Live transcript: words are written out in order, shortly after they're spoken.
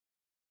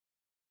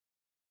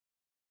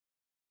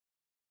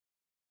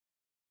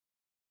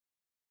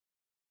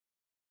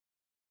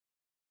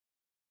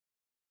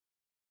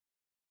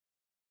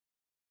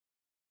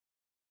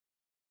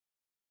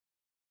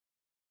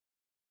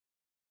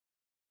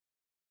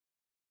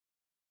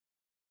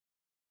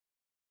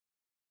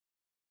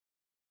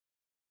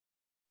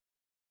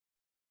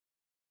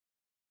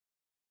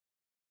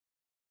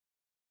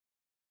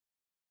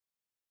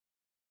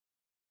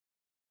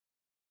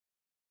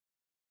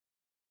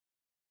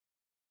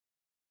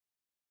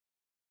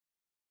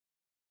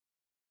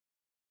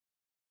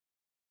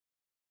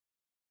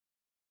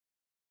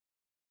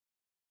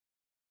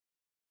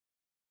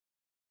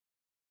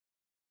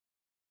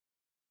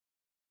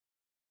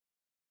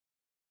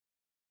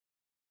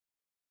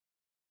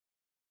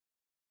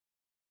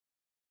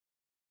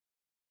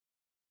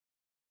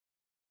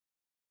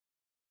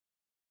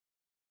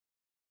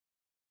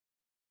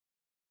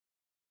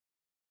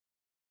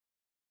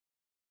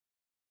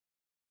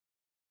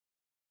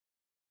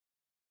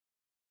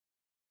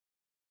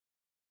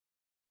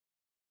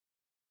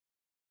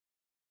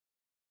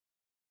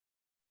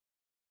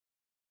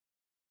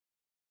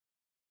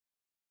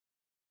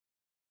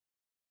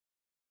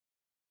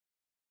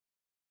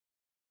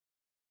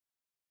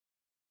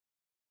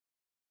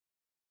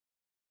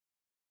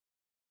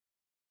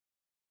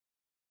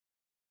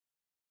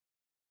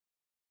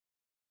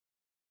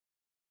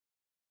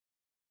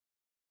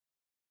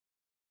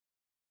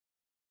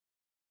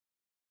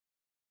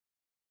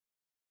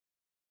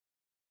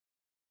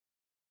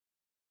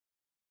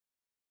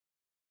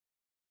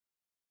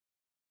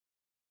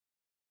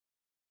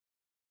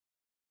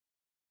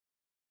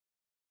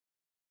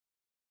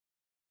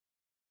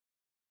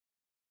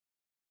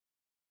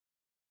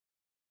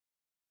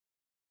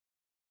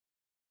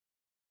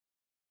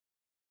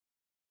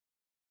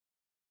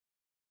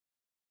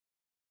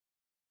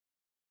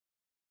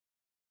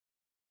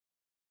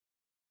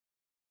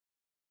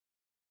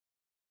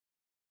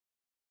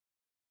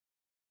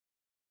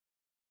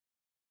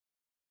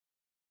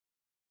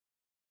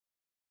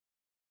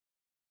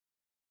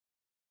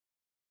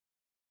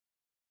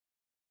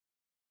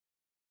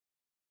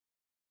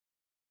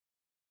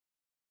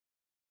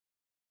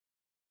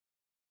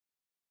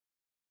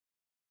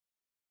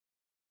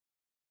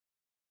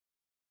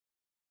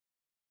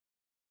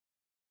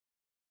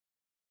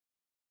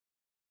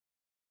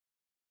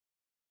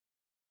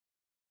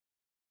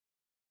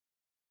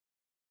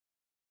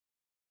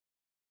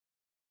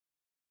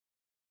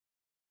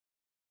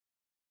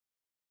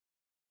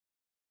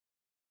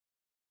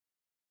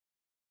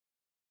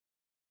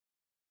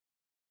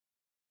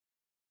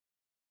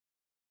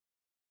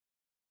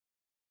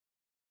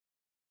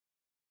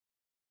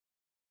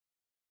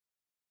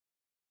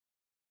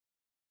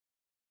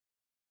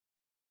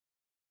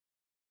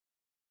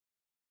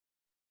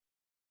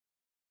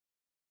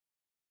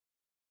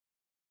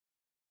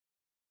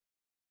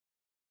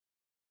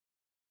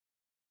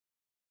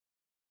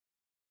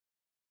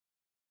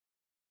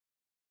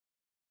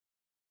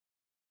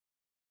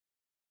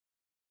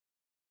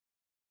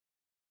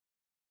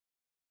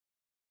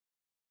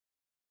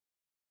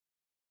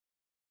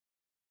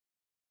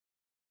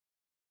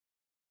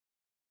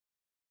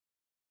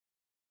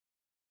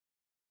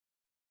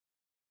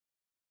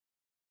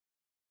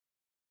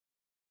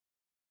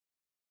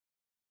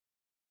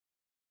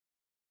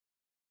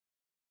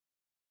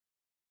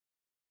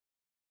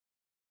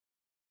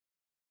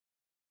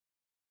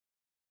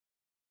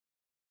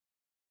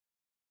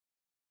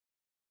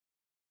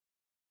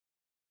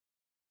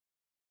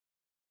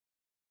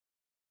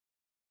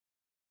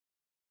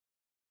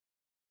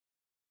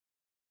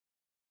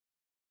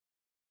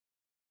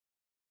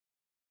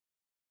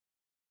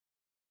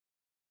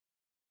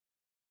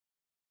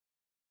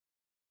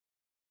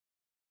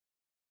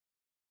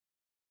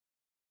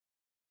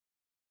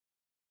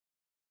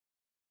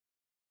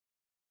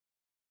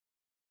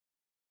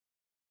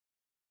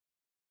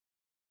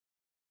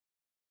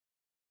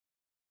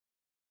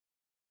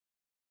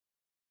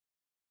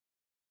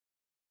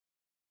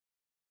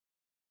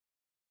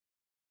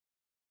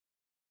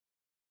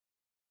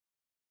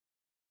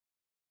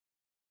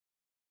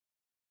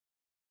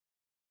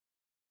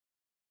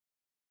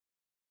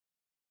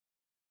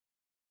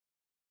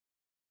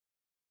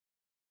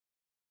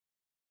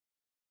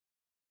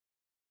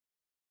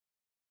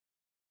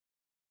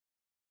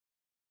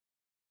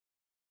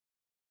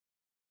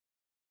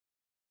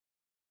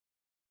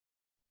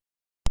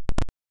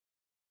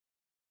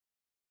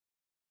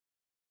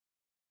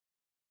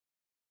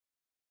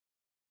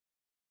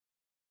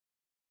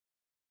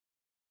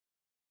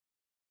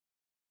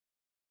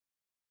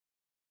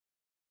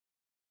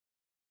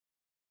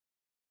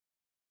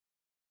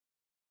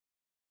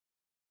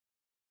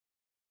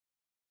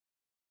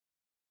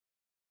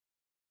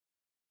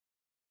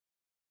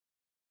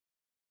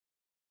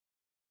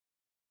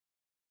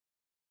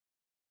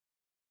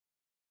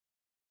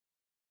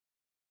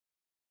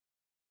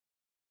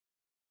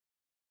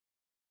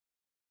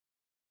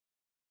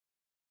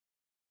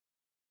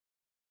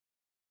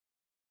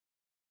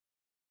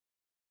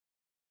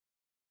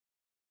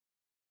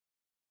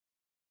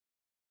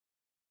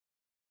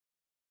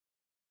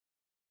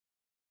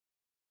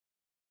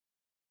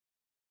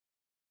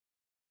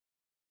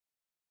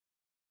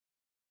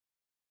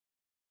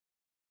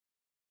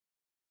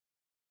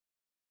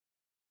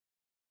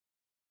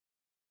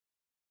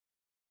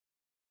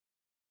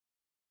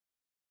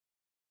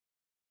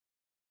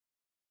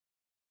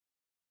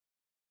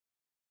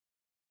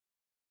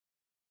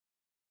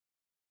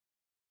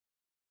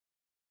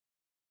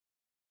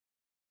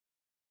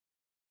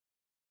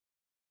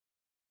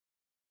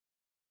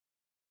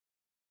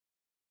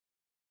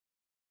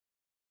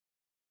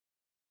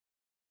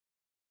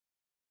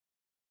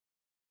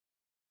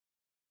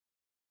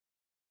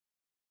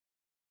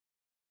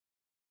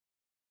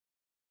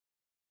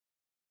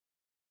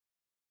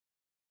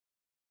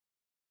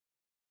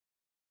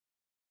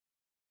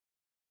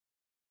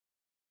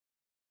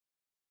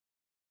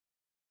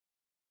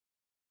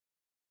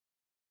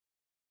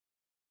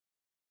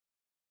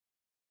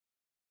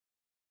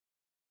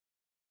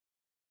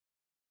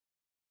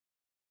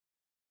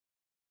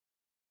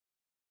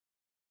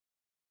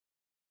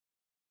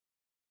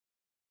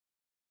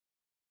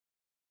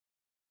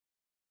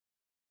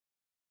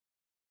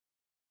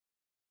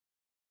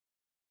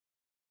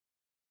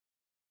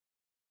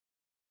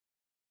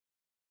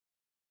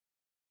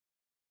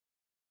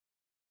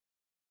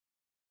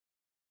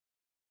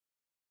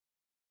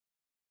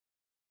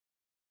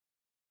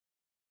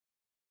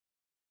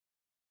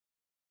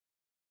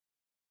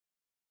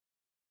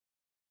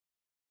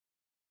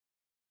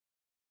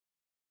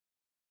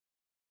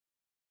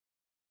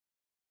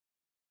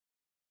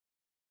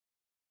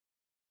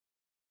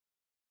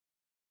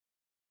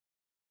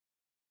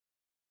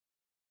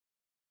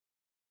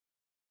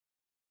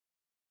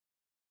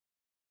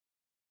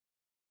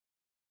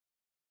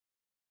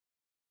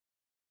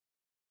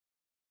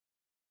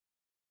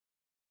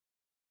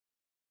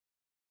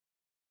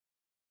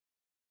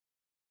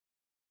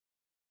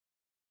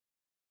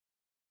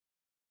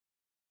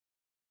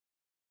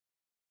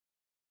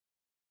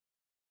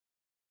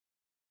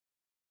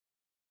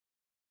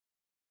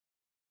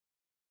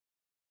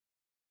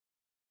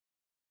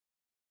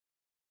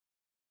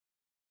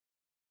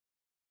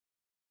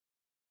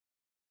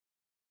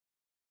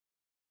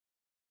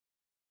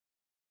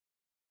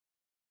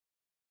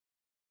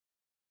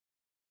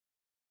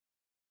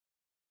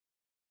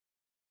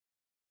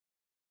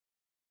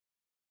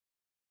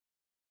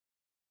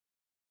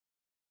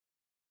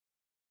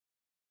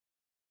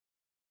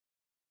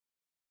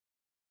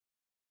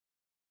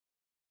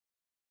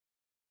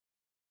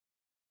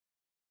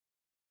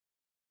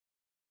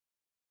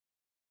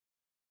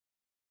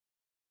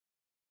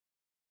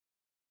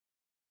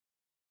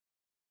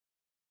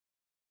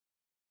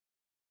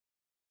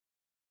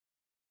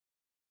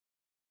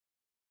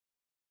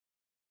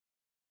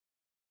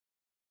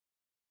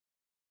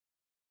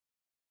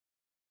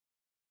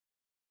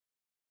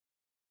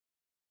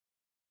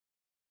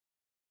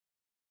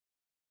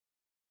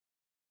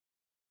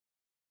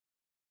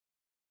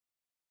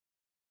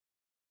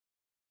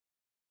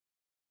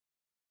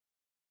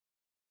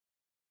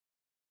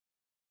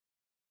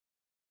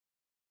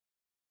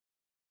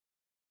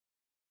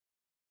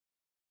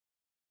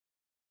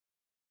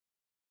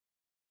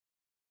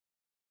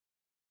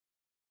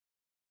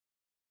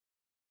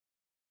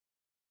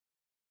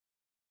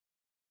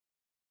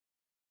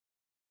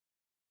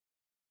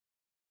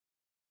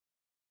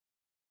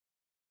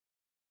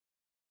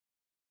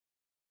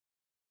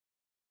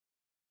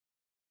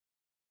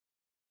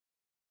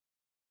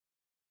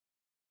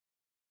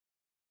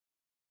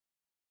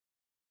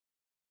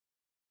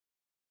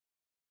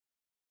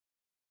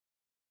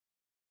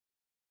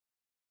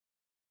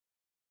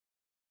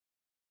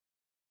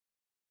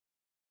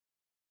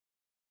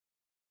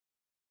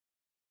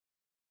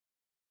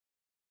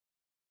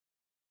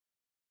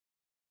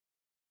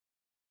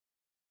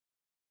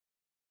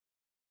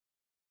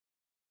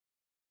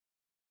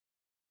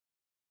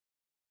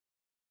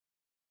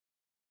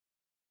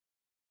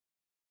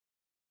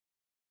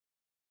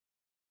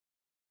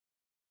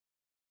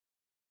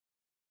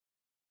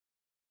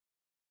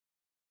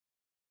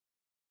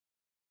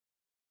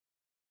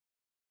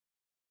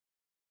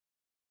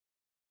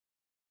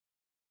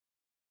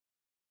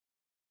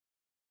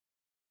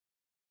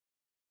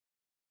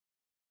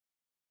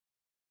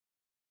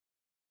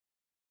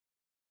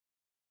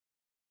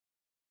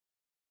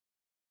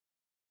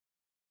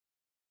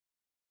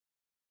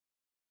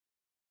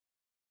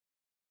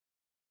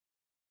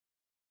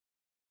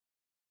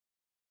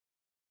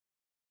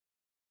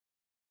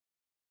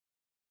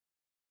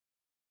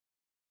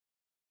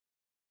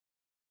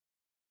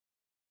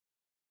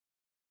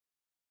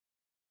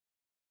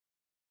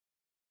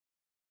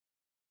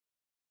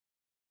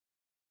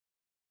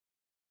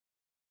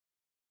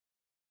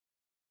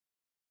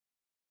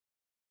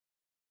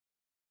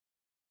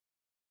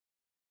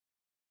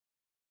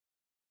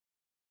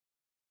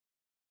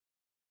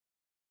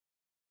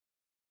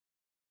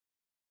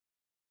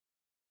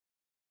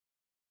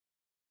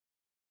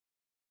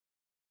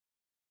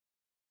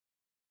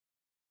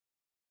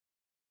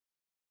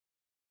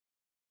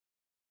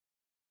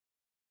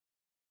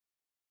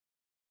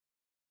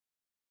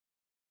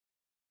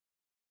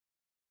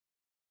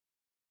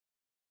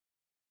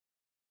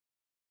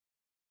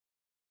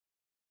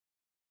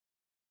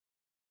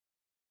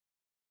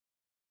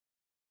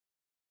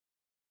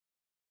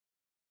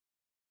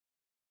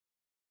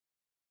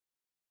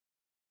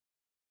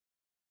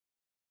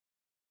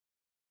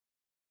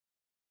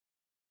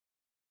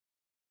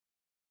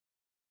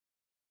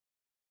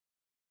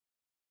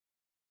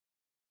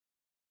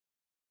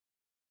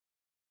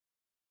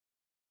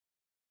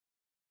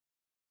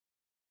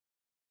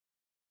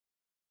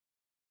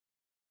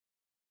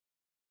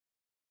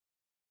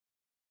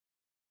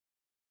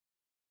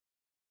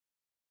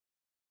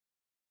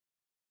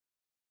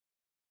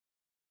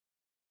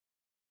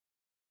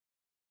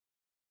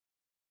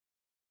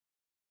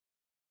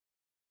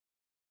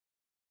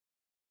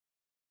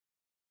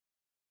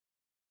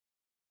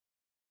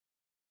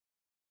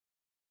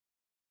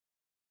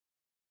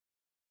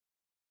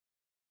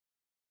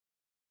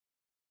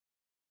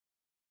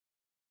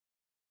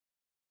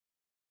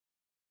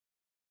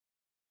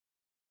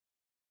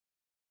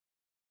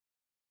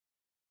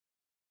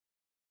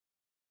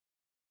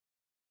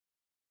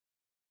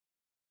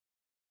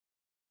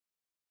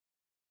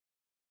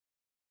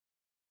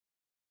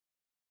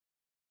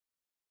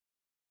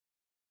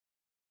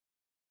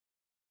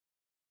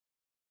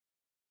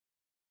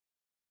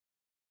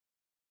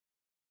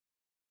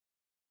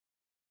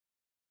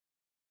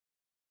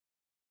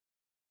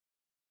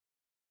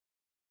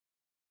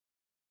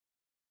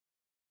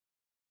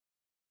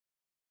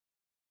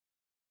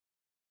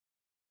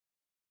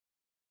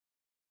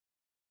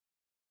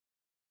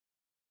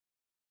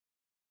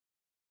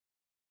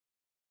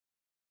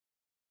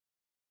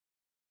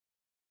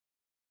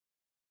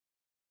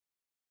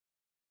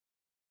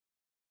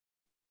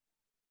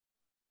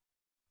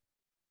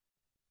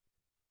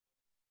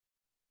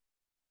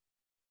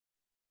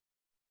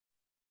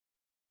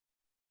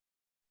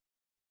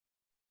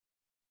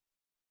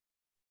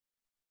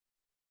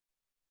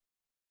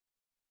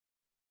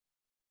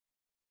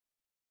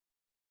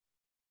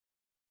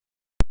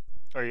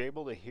Are you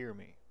able to hear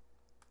me?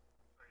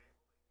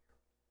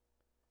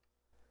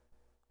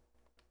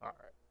 Alright,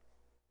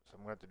 so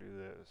I'm going to have to do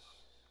this.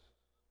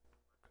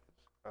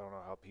 I don't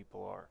know how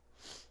people are.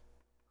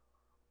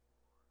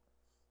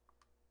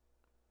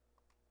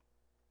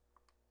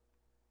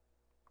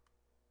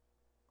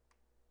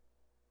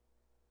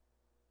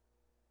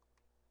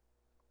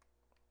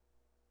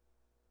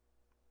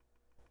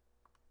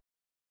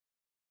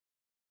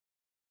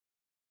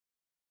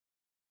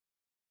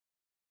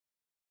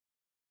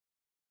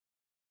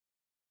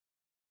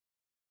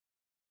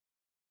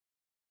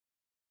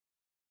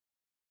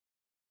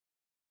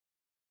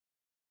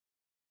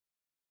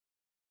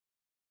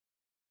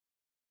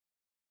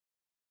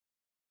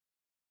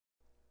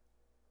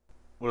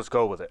 Let's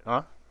go with it,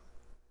 huh?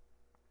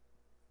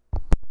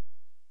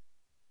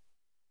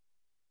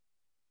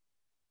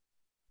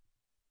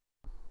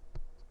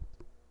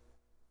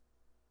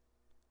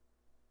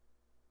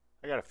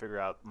 I gotta figure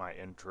out my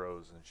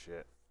intros and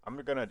shit. I'm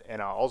gonna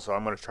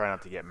try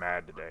not to get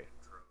mad today.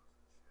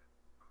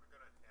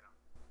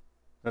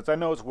 Since I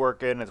know it's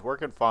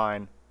working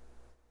fine.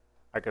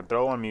 I can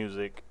throw on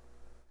music.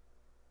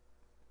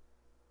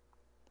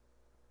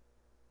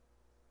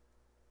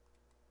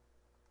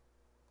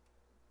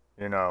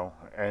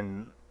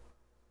 And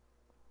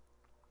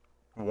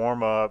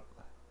warm up,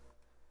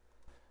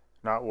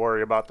 not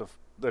worry about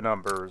the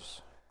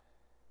numbers,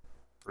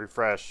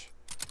 refresh,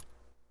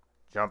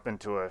 jump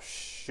into a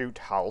shoot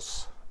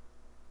house,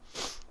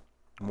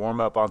 warm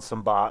up on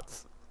some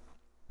bots,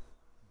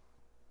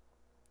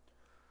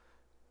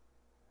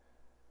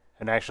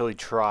 and actually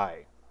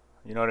try.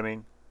 You know what I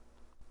mean?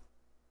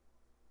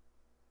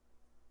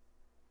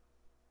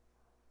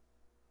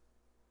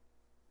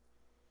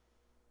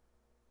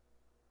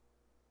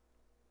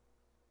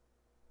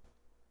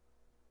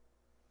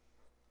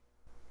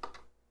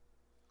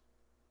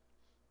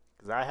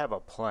 Because I have a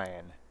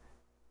plan.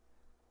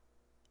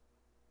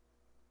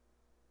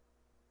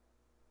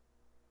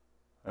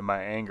 And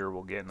my anger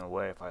will get in the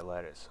way if I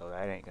let it, so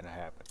that ain't gonna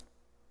happen.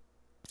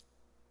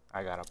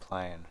 I got a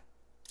plan.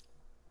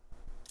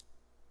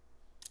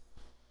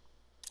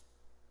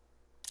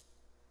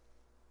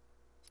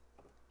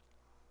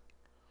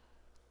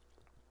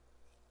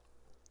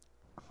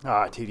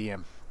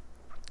 TDM.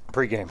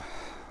 Pre-game.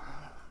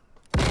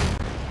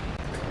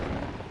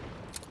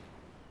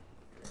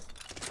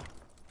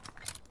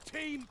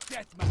 Team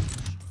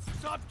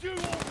deathmatch. Subdue all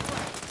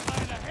threats.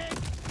 Plan ahead,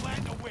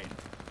 plan to win.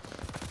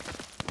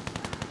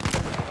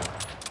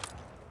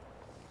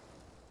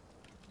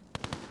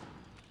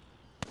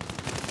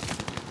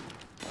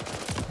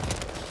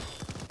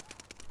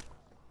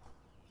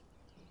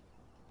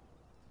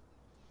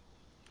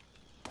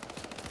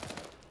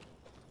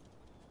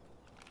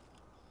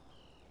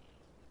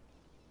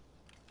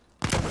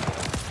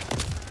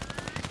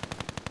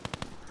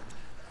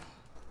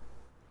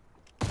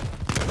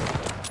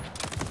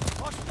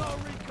 Hostile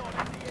recon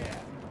in the air.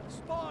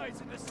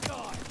 Spies in the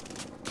sky.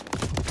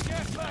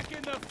 Get back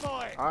in the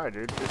fight. Alright,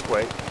 dude, just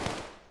wait.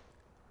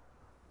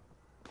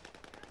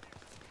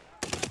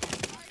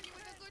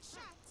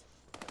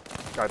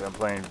 God, I'm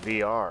playing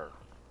VR.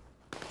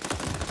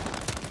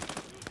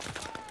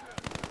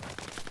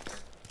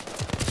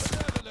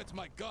 Never let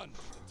my gun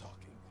do the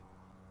talking.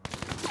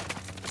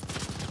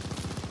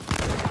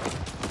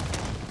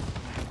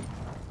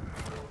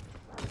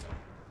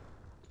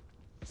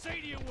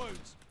 See to your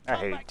wounds. I Come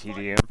hate back TDM.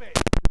 fighting fit.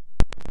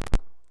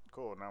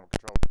 Cool, now we're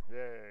controlled.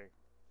 Yay.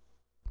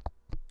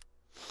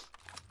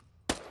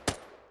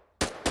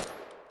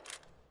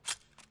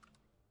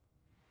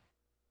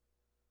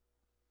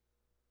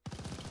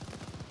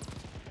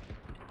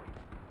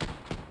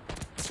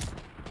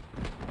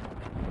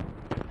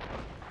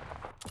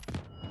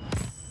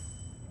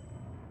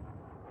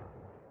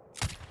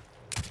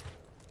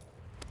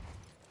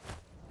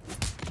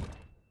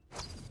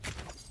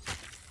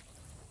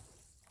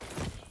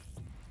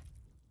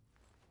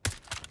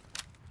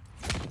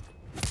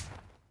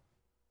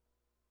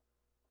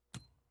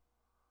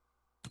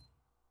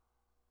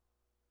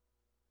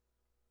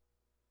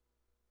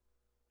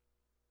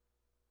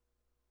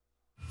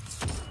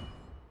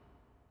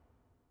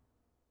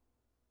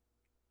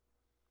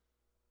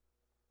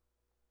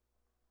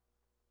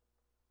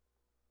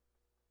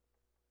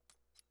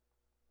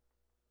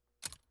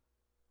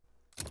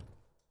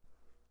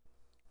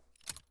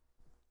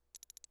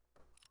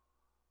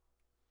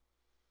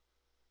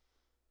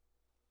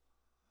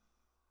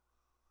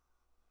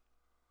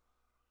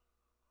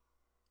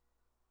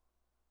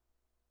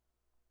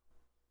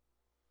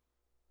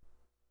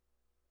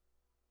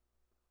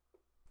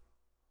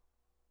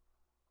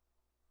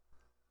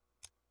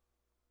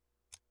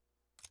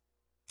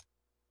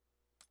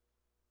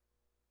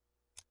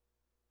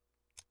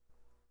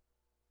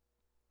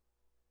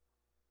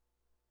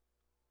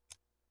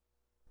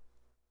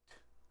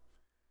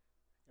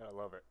 I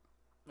love it.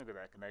 Look at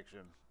that connection.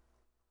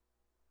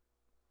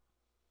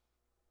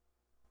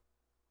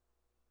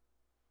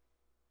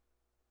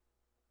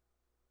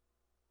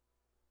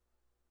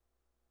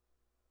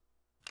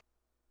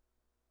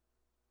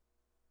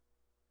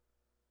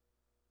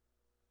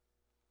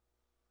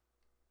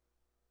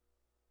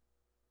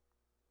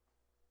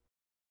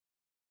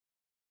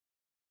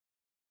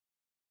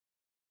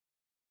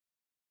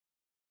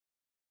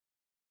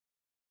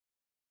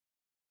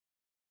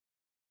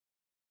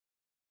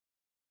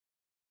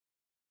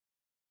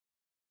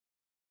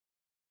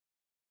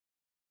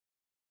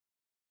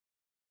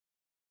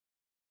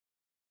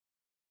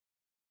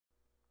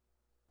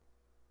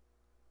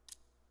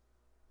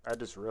 I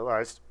just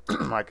realized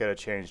I could have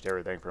changed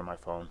everything from my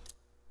phone.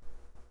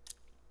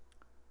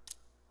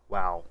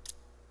 Wow.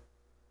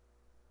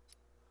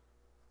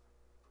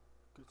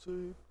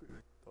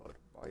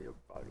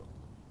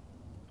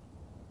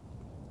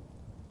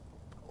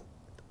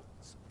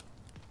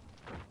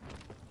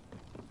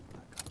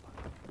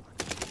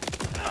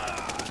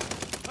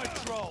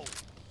 Patrol!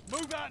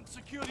 Move out and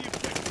secure the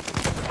objective.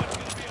 It's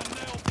going to be a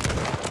nail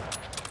biter.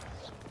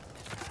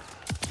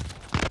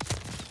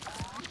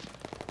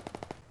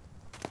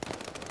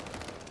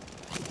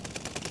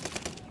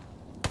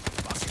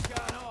 Fucking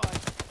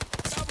Kar98.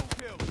 Double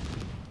kill.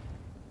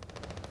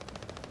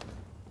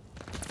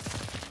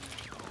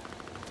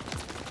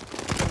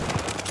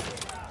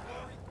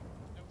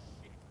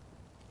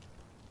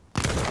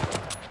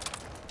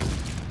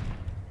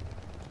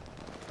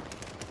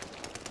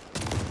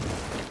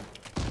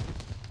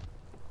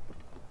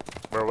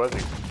 Where was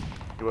he?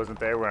 He wasn't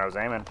there when I was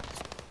aiming.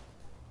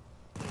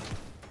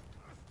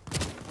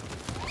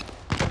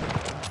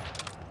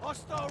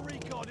 Hostile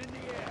recon in the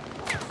air.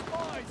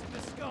 Spies in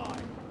the sky.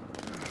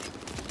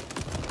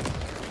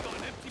 We got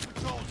an empty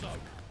patrol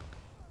zone.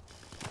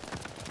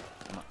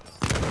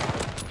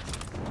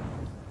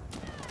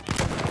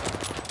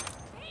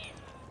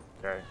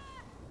 Okay.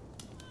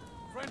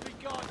 Friendly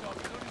guard dog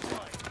is on his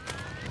way.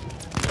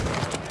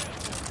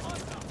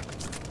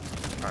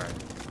 Alright.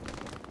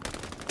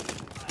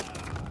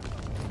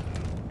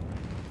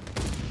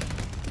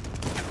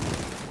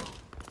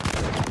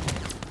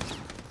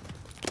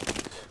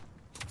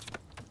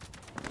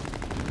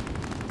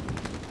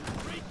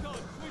 Recon,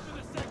 sweeping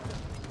the sector.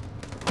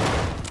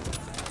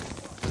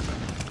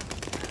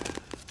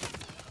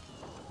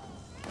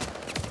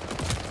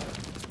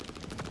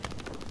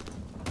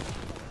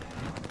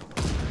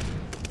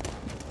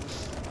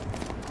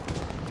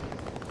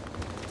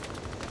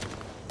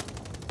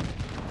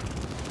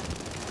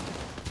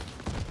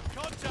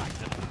 Contact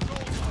at the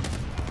patrol zone.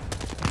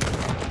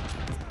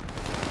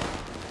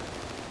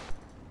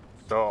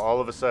 So all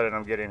of a sudden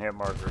I'm getting hit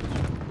markers.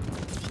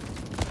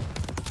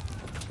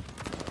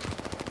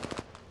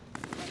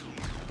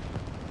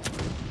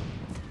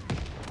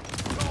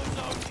 Patrol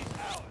zone is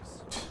ours.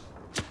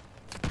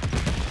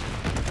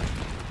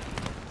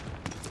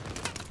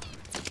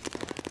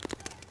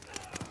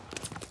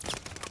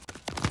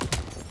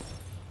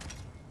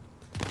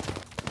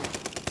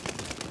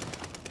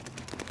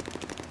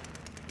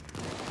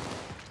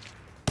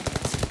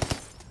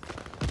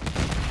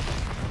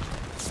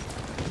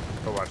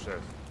 Go watch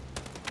this.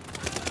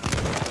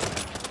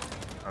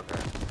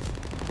 Okay.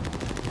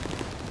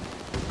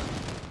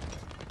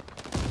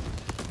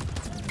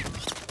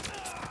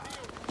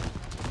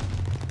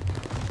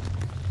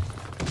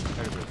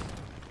 Look at this.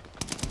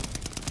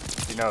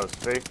 He knows.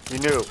 See? He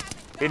knew.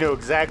 He knew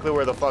exactly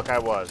where the fuck I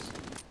was.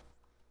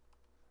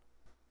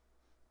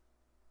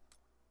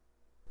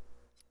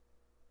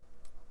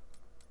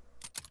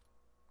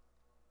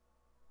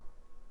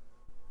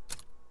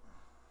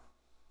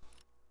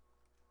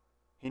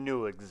 He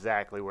knew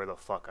exactly where the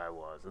fuck I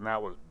was, and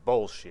that was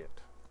bullshit.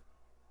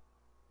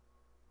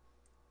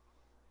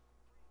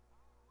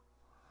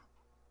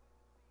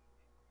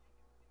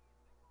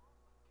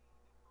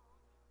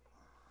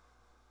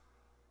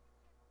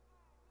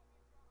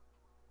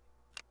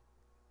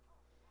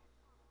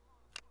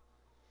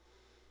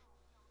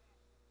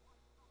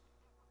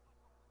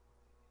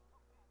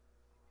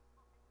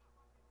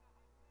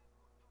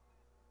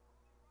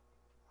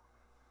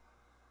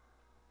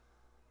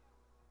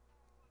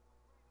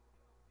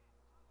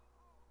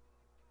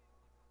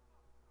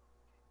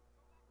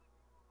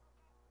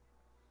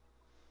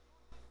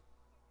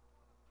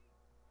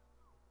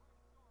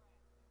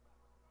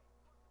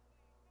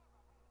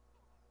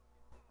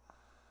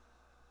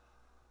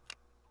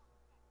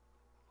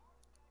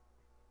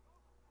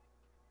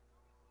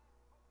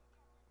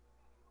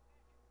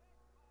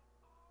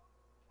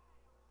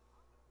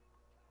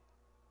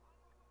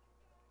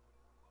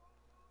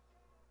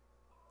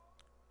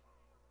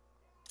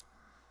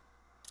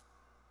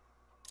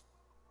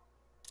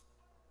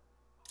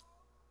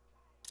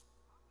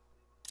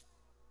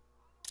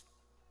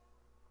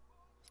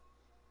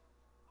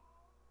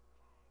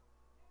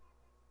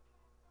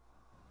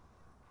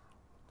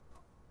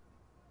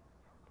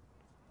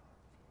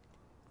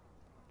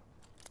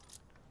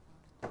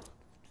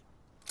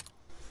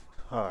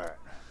 Alright.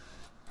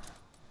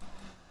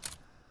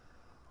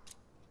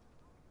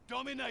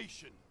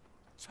 Domination.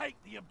 Take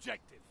the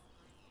objective.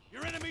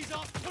 Your enemies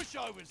aren't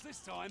pushovers this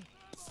time.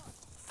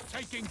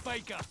 Taking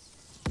Baker.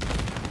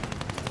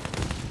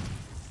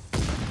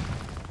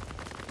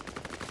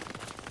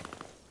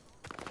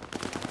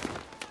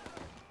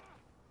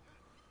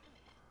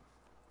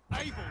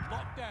 Able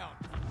locked down.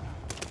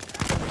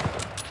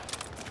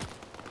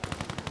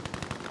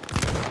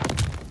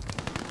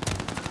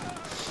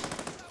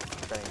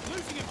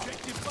 Losing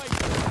objective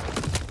Baker.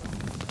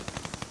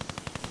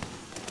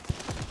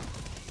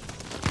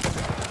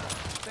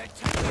 They're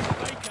taking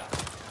Baker.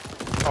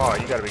 Oh,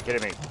 you gotta be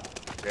kidding me.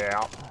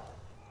 Yeah.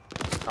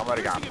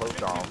 Somebody got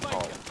pushed on.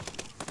 Oh.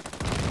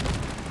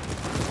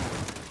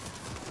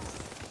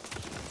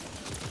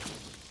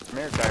 Come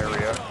here,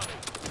 diarrhea.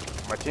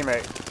 My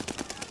teammate.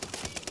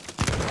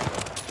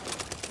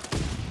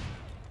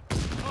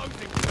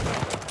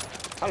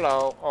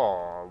 Hello.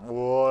 Oh,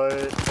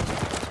 what?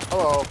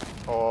 Hello.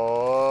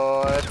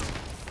 What?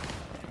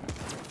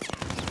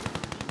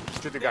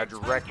 Shoot the guy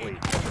directly.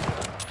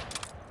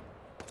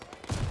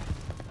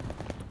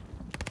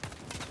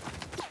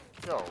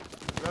 Yo,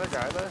 is that a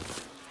guy there?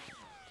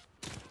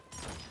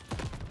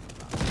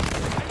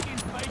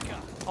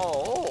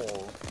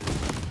 Oh.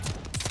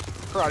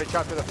 Karate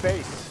chop to the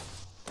face.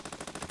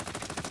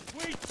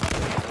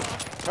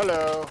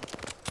 Hello.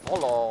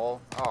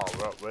 Hello.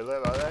 Oh, really?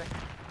 Are they?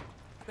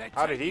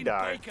 How did he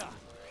die?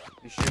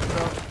 You shoot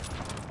him?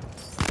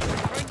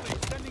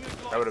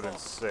 That would have been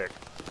sick.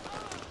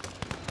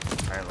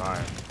 I ain't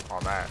lying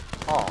on that.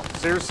 Oh,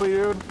 seriously,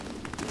 dude?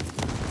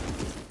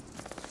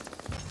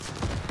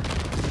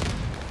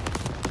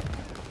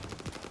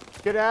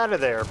 Get out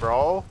of there,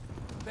 bro.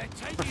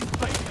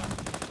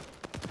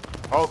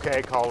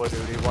 Okay, Call of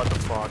Duty, what the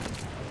fuck?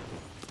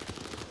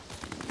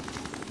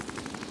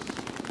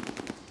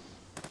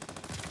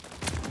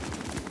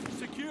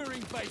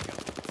 Securing Baker.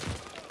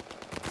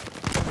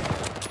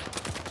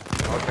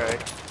 Okay.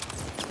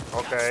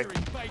 Okay.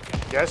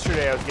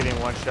 Yesterday I was getting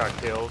one-shot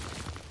kills.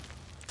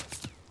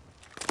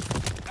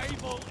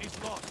 Able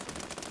is lost.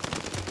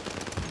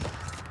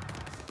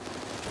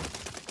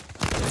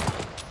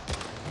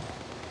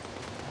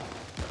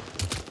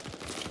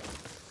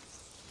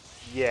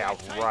 Yeah,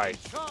 right.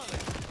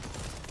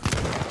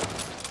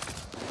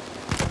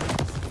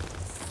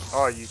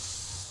 Oh, you...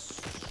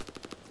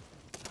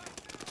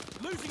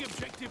 Losing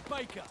objective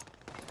Baker.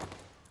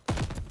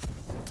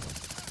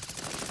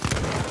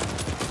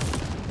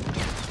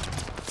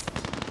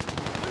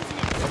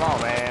 Come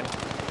on, man.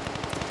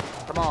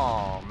 Come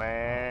on,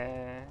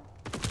 man.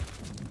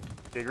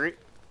 Degree?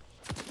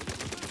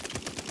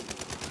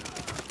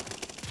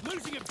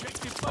 Losing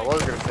objective Baker. I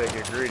was gonna say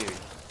get greedy.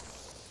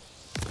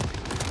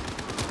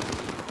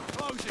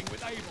 Closing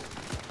with Able.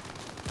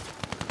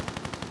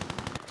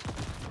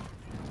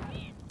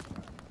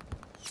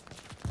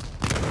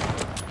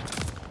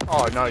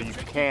 Oh, no, you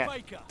can't.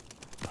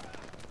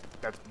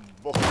 That's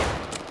bull.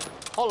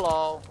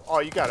 Hello. Oh,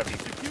 you gotta be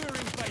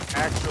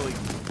actually.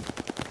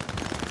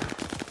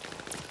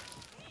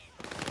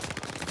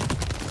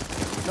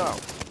 No.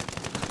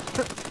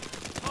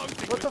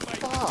 What the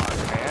fuck,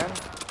 man?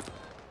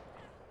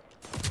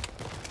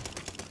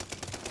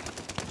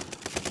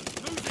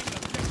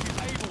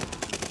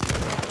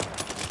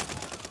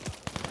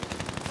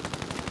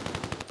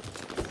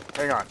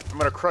 Hang on. I'm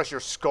gonna crush your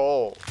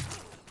skull.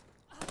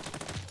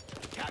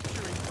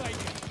 Capturing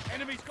Baker.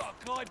 Enemy's got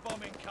a glide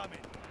bomb incoming.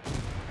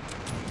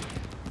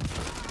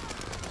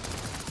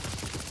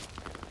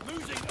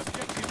 Losing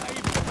objective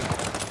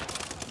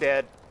Able.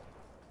 Dead.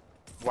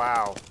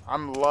 Wow.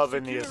 I'm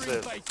loving the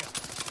assist.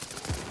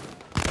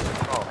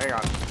 Oh, hang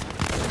on.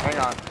 Hang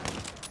on.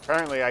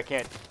 Apparently I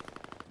can't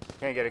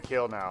get a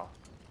kill now.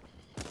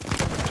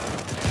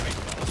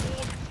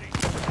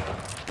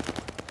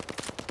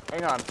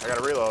 Hang on. I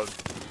gotta reload.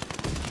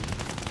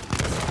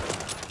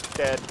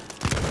 Dead.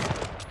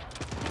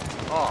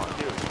 Oh,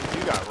 dude.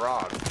 You got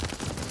robbed.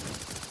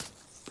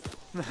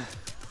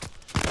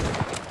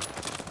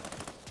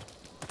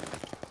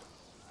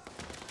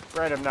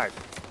 Random knife.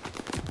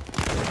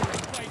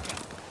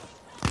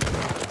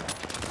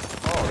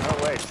 Oh, no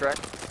way, Shrek.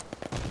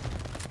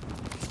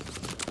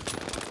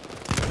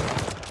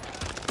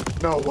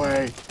 No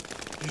way.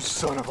 You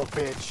son of a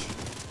bitch.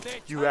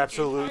 You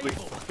absolutely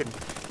fucking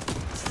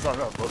son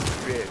of a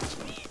bitch.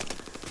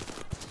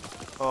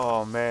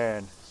 Oh,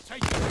 man.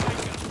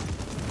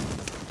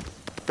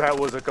 That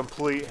was a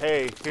complete,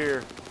 hey,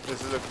 here.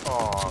 This is a,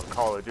 oh,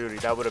 Call of Duty.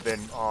 That would have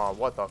been, oh,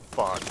 what the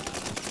fuck.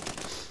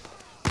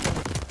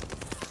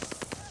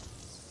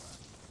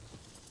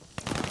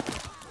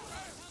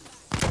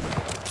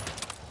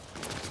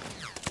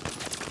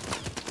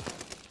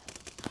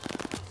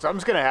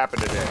 Something's gonna happen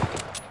today.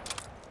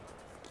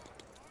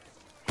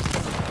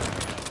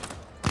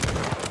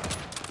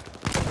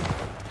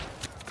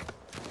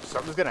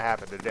 Something's gonna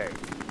happen today.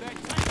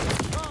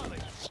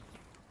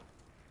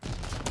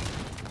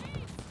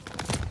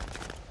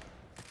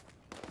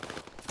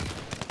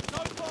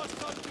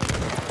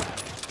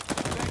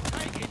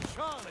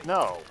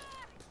 No.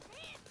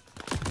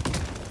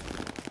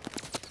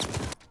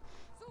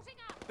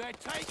 They're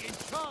taking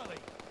Charlie.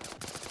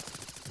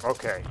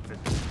 Okay.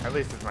 At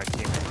least it's my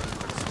teammate.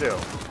 But still,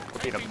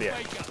 beat him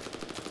dead.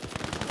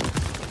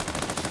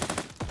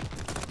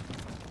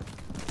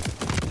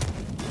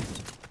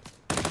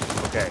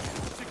 Okay.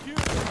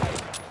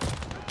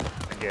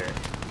 I get it.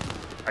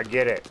 I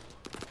get it.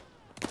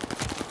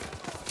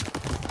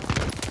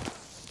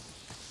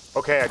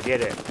 Okay, I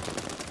get it.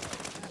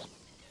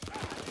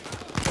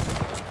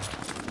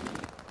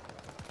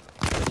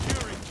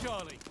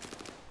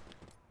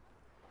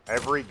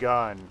 Every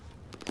gun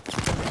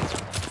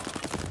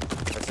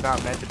that's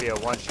not meant to be a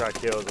one-shot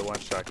kill is a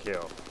one-shot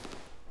kill.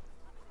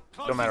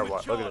 No matter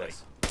what. Look at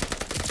this.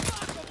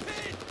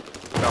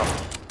 No.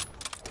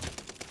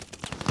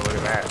 So look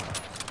at that.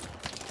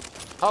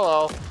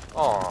 Hello.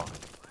 Oh.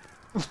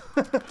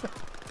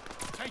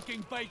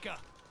 Taking Baker.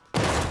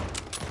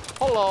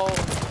 Hello.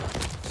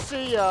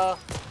 See ya.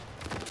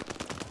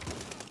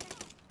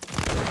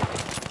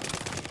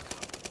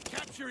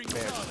 Capturing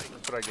Man, Charlie.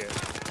 that's what I get.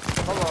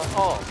 Hello.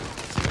 Oh.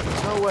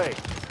 No way.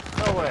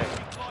 No way.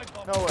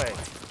 No way.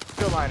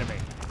 Still lying to me.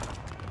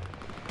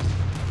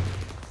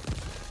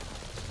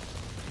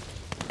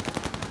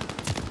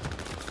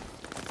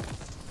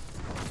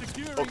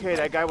 Okay,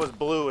 that guy was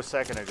blue a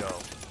second ago.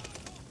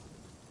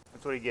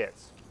 That's what he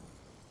gets.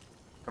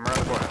 Come around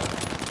the corner.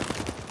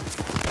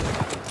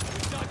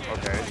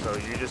 Okay, so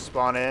you just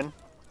spawn in.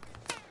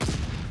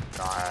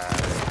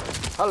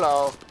 Nice.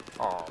 Hello.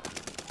 Oh.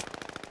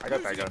 I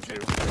got that gun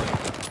too.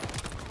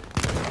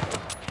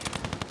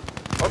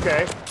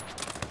 Okay.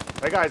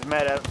 That guy's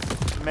mad at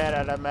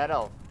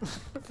metal.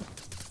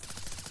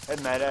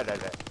 And mad at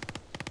it.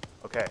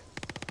 Okay.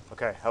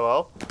 Okay,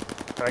 hello?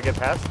 Can I get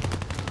past?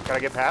 Can I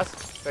get past?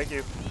 Thank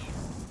you.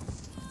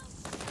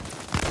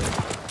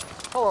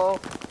 Hello.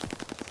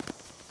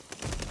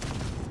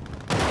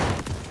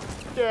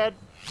 Dead.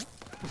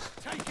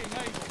 Taking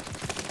Able.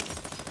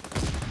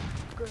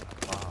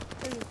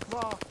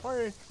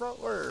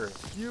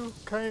 You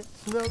can't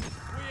smell We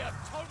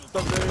have total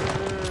something.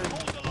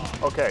 Hold the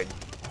line. Okay.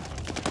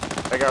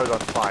 That guy was on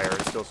fire.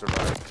 It still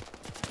survived.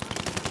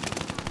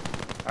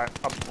 A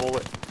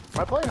bullet. Am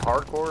I playing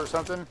hardcore or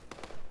something?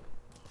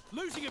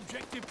 Losing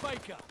objective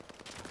Baker.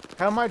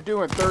 How am I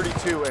doing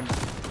 32 and...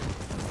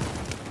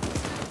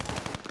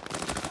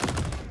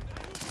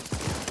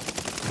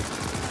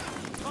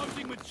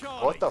 Closing with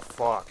Charlie. What the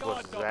fuck Guard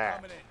was dog that?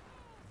 coming in.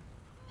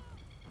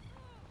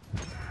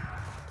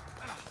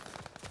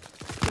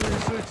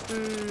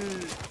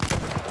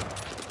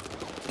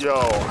 360! Yo,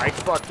 I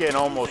fucking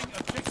almost... Losing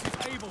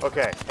objective Able.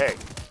 Okay, hey.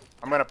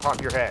 I'm gonna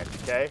pop your head,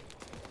 okay?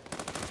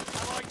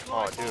 Allied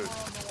Oh, glide dude. bomber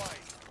on the way.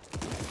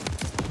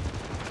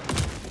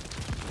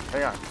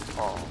 Hang on.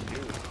 Oh,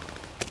 dude.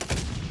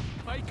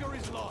 Baker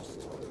is lost.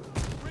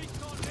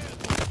 Recon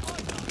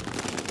airborne.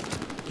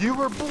 You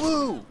were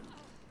blue!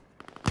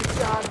 The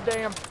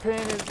goddamn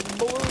pin is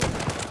blue!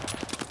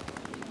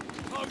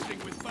 Closing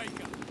with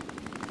Baker.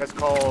 That's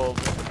called,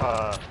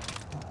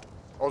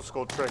 old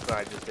school trick that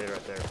I just did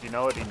right there. If you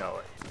know it, you know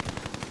it.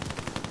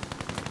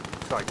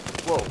 It's like,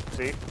 whoa,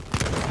 see?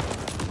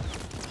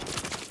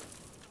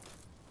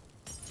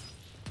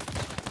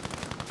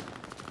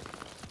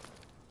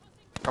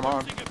 Come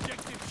on. Losing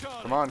objective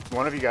Charlie. Come on.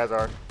 One of you guys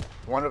are.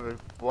 One of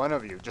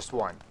you. Just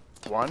one.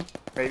 One?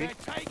 Maybe?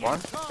 One?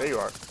 There you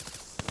are.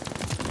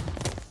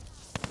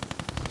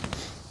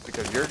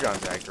 Because your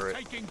gun's accurate.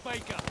 Taking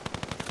Baker.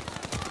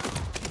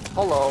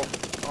 Hello.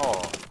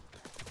 Oh.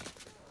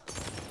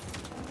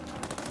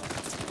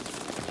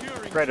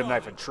 Securing Creative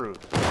knife Charlie. and truth.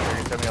 You're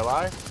gonna tell me a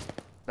lie?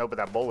 No, but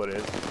that bullet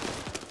is.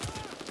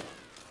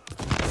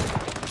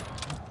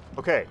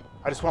 Okay.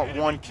 I just want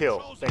one kill.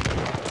 Thank you.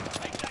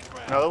 Take that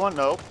ground. Another one?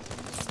 Nope.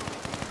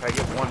 Can I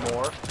get one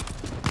more?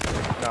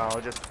 No,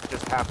 just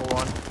half of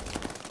one.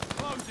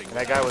 Closing And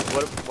that guy was,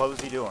 what was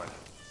he doing?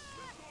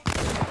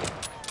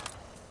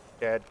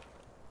 Dead.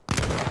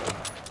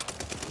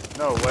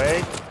 No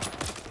way.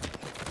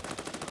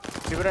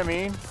 See what I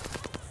mean?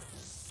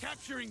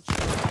 Capturing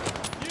Charlie.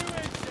 You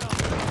in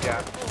Charlie.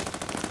 Yeah.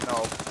 No.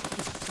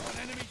 An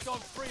enemy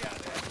dog free out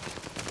there.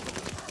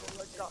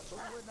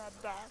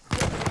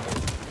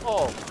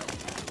 Oh.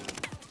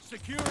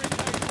 Securing Able.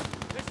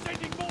 They're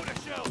sending mortar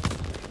shells.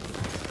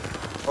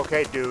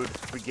 Okay, dude.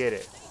 We get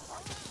it.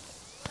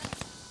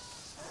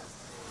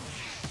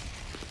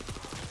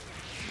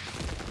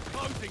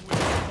 Closing with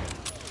Baker.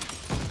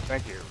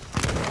 Thank you.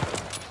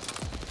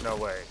 No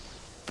way.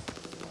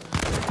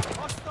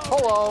 Hostile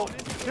Hello. recon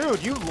in the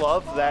Dude, you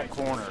love that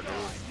corner, dude.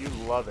 You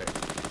love it.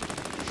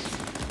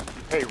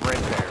 You pay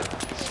rent there.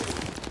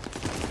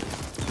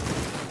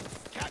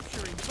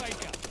 Capturing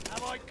Baker.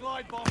 Allied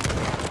glide bomber.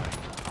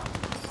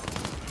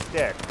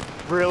 Dead.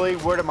 Really?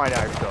 Where did my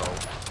knife go?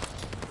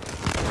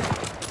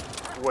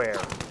 Where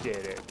did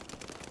it?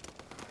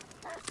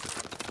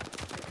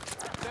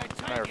 They're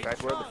Matter of taking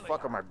fact, where the Charlie.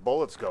 fuck are my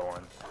bullets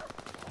going?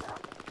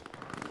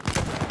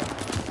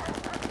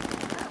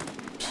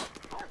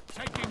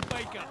 Taking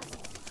Baker.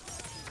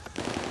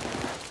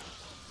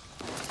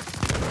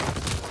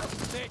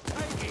 They're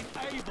taking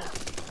Able.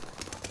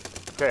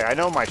 Okay, I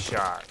know my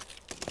shot.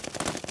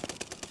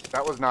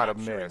 That was not a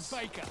Capturing miss.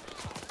 Baker.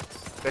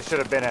 That should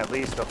have been at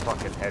least a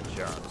fucking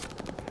headshot.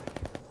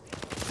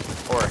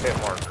 Or a hit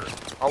marker.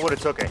 I would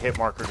have took a hit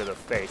marker to the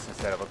face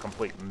instead of a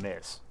complete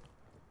miss.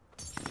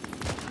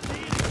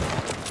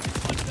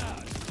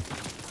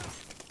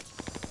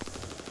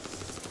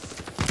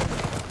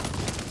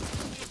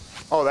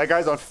 Oh, that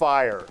guy's on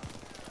fire.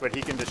 But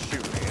he can just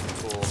shoot me.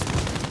 It's cool.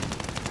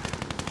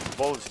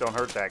 Bullets don't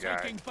hurt that guy.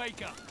 Taking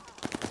Baker.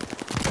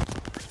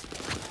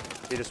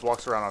 He just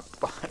walks around on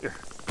fire.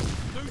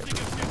 Losing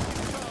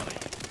objective Charlie.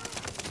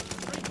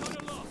 Recon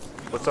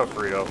aloft. What's up,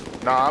 Frito?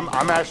 Nah,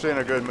 I'm actually in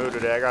a good mood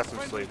today. I got some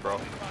sleep, bro.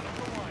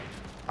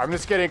 I'm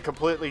just getting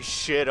completely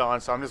shit on,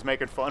 so I'm just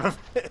making fun of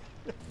it.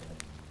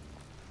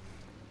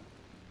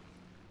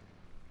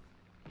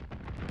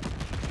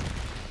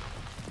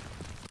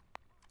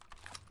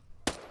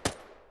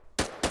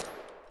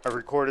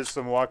 recorded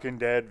some Walking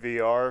Dead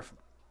VR.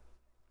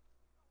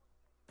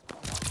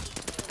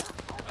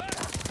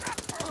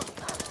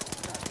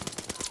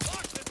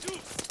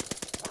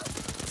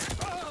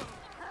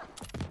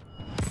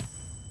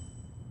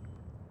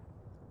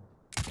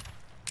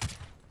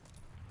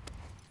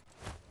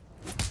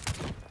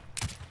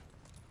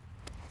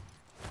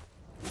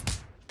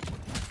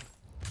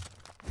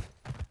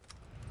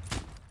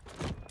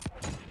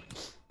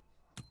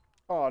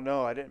 Oh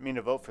no, I didn't mean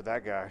to vote for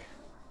that guy.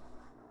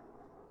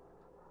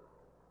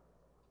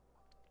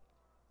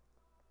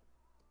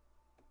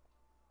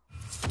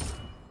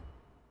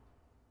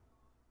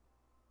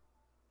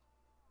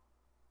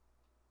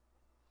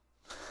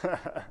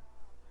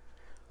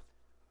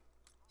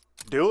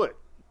 Do it.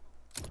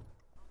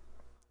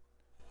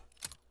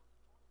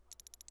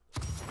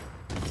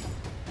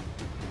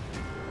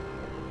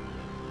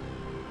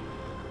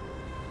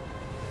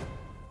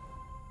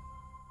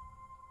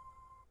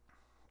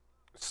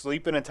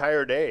 Sleep an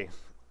entire day.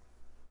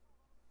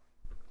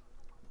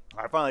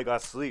 I finally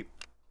got sleep.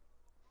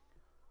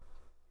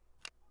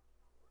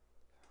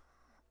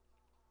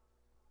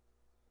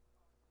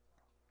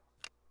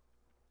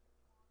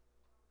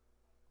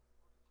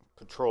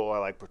 Patrol, I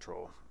like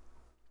patrol.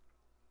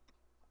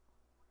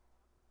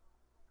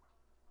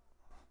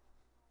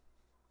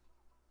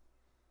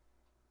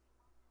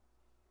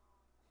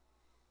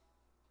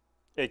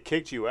 It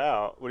kicked you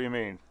out? What do you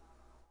mean?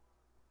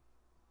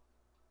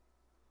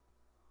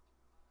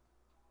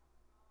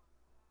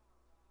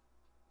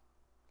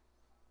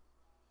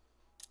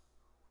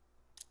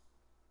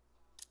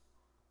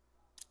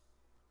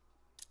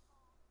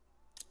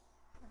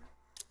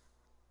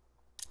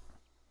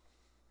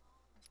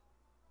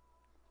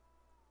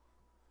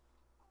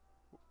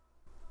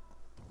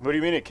 What do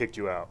you mean it kicked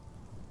you out?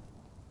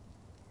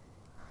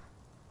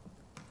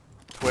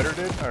 Twitter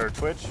did? Or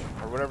Twitch?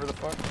 Or whatever the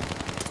fuck?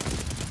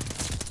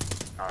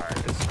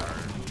 Alright, it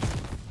started.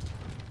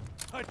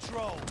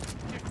 Patrol!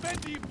 Defend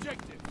the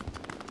objective!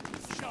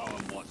 Show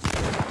them what's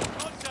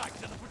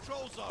contact in the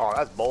patrol zone! Oh,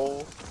 that's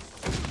bold.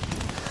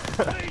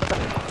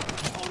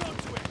 Hold on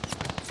to it!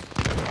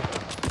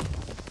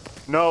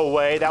 No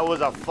way, that was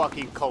a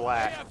fucking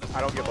collat.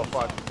 I don't give a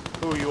fuck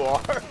who you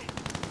are.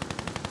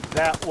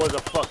 That was a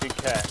fucking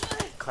cat.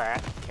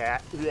 Cat.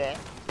 Bleh.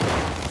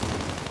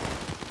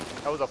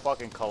 That was a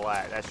fucking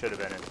collat. That should have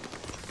been it.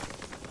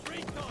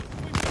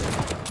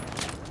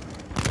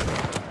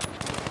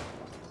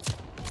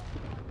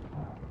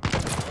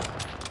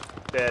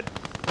 Dead.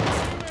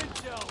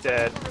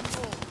 Dead.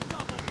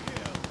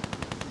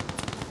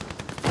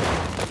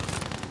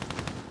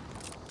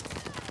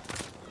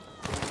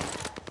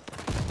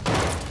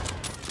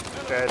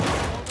 Dead.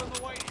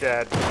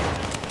 Dead.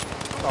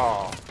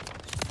 Oh.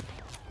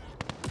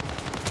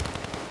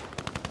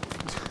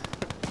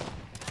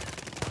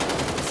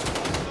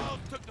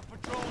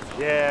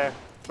 Yeah,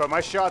 but my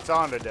shot's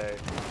on today.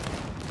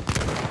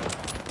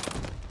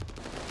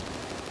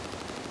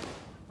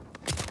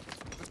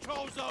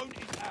 Control zone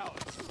is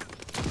ours.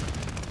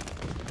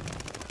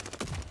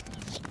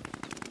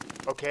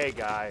 Okay,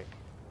 guy.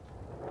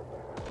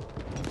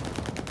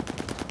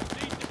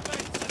 Need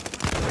defense.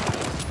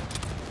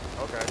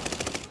 Okay.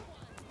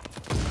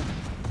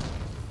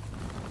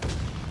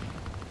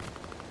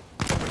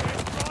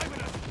 They're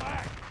driving us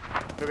back.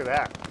 Look at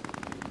that.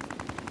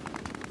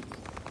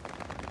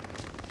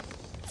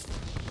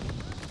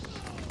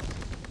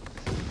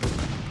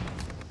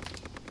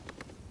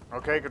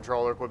 Okay,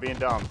 controller, quit being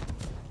dumb.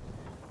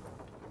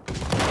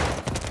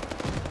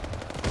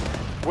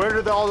 Where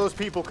did all those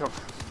people come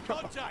from?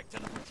 Contact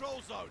in the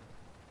patrol zone.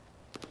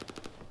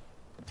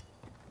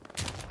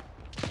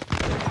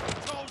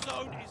 Control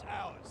zone is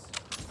ours.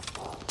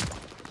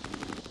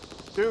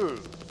 Dude.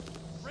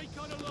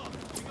 Recon aloft.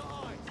 We got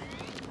eyes.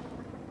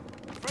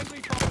 Friendly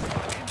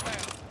bomber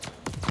inbound.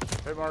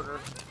 Hit marker.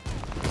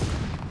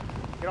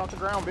 Get off the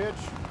ground, bitch.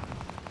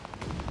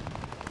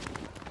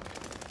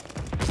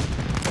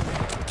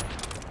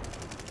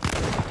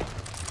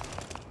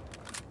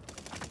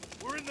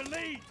 We're in the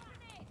lead.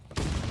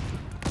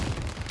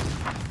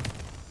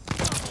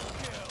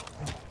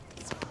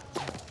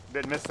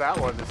 Didn't miss that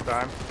one this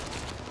time.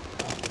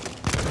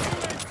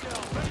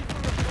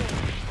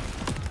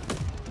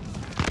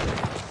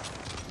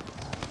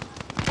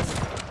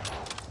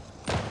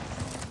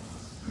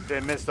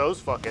 Didn't miss those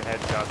fucking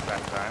headshots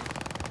that time.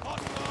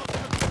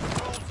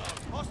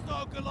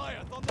 Hostile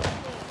Goliath on the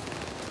floor.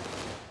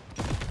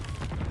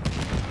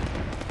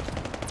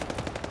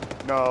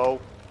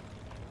 No.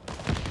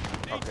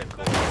 Okay,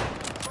 cool.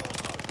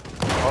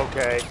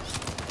 Okay.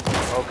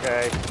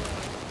 Okay.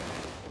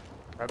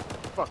 That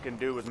fucking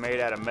dude was made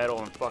out of metal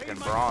and fucking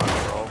bronze,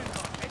 bro.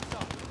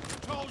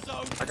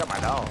 I got my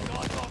dog.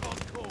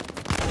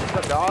 What's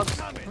up, dogs?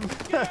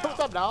 What's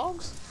up,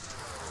 dogs?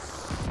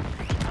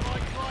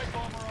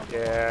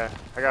 Yeah,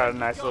 I got a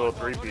nice little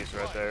three-piece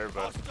right there,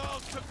 but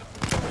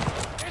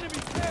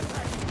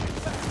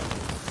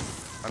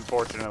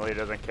unfortunately it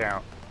doesn't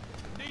count.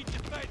 Need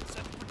defense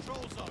at the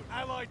patrol zone.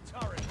 Allied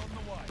turret on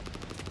the way.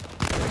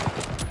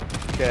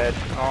 Dead.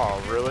 Oh,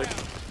 really?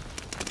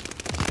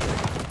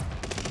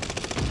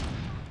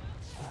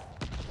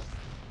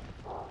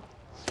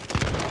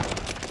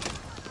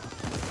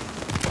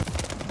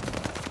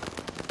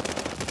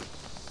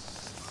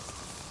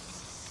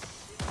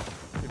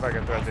 If I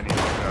can thread the needle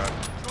shot.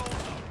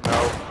 No.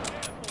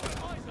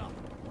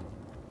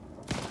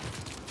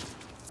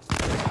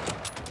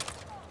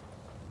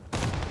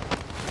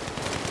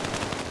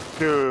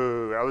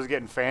 Dude, I was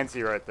getting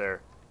fancy right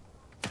there.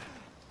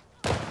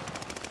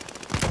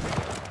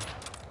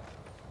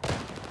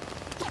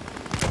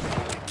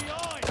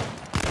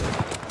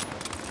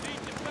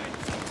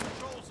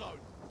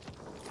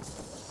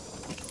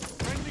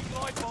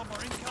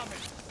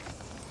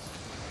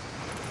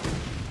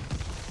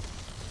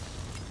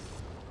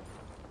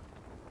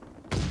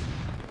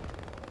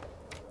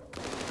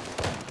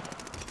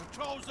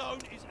 Zone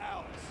is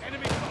ours.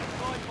 Enemy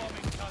fly bomb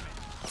incoming.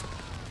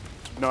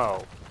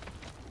 No.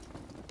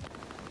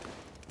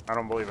 I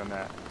don't believe in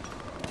that.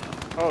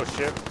 Oh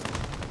shit.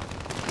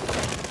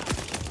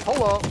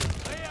 Hold up.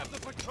 They have the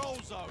patrol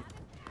zone.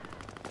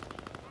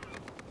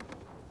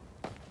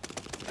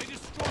 They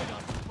destroyed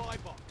our supply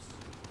box.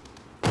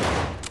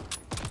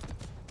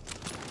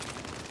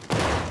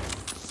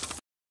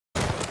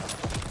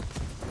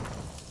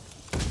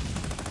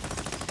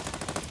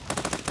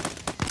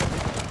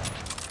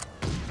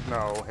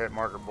 No, hit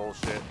marker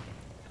bullshit.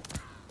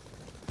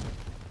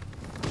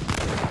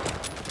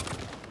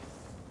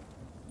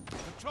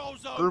 Control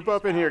zone. Group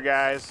up in here,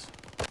 guys.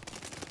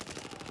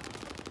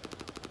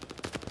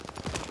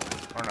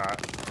 Or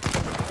not.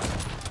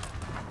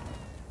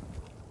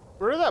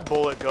 Where did that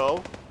bullet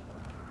go?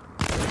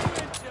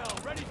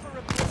 Intel, ready for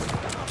report.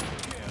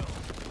 Kill.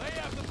 They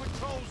have the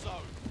patrol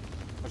zone.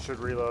 I should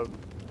reload.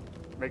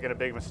 Making a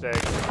big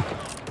mistake.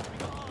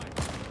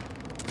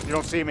 You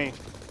don't see me.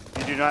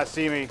 You do not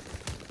see me.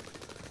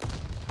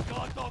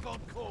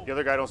 The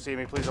other guy don't see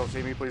me. Please don't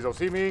see me. Please don't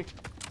see me.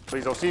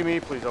 Please don't see me.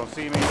 Please don't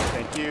see me.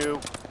 Thank you.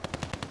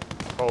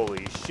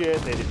 Holy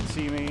shit, they didn't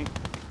see me.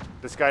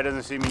 This guy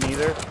doesn't see me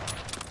neither.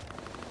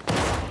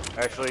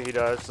 Actually, he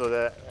does, so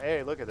that...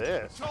 Hey, look at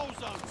this.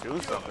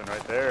 Doing something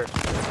right there.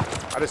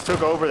 I just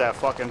took over that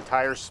fucking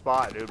entire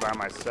spot, dude, by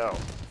myself.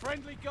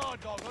 Friendly guard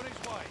dog on his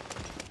way.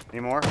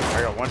 Any more?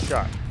 I got one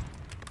shot.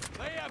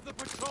 They have the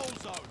patrol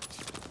zone.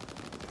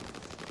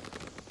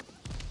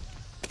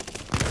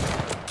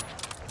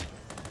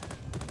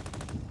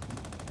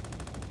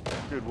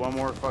 Dude, one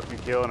more fucking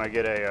kill and I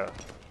get a,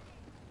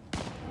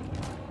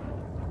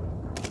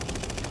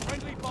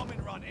 Friendly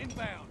bombing run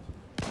inbound.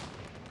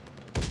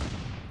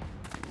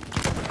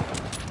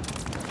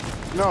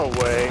 No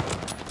way.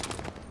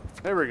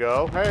 There we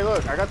go. Hey,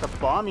 look, I got the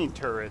bombing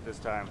turret this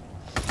time.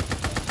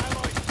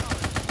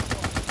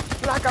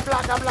 Blocka,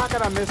 blocka,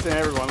 blocka. I'm missing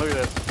everyone. Look at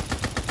this.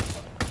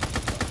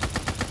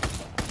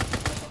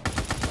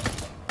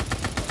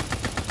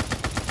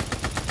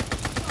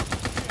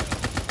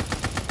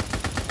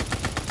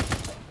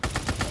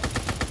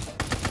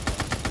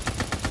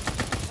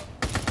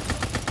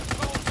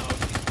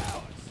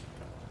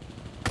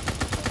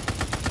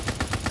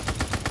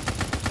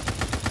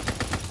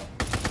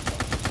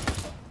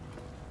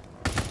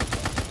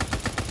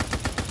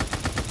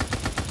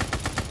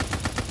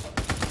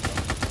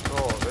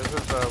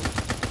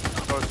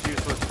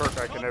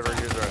 I can never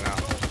use right now.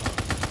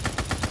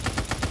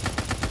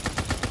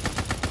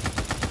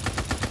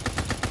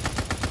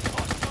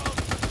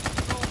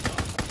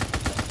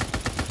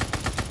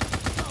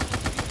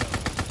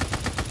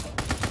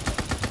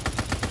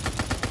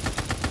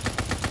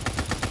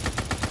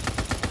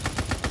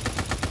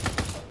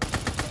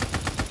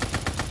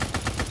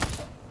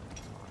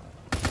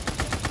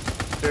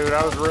 Dude,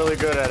 I was really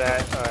good at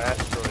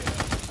asteroid.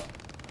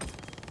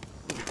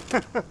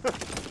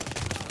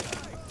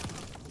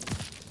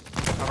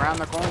 Around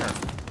the corner.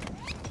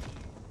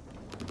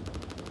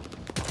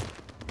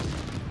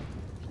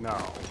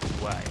 No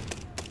way.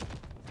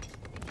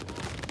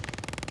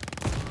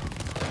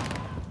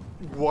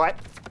 What?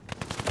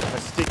 A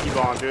sticky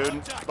bomb,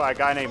 dude. By a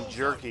guy named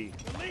Jerky.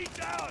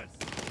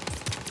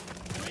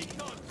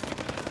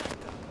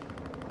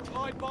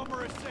 Glide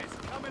bomber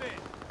assist coming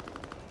in.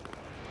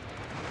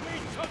 We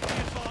took the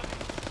advantage.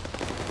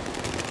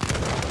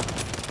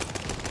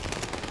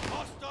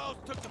 Hostiles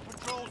took the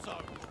patrol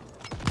zone.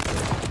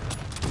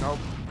 Nope.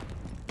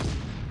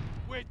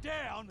 We're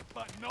down,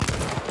 but not.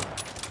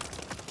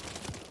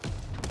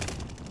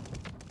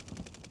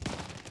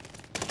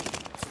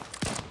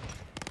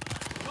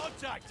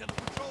 Contact to the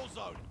patrol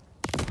zone.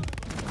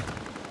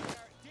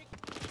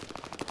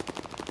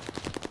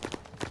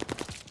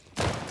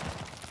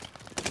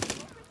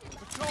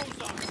 Patrol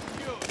zone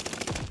secured.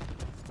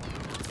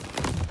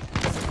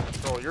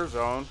 Control your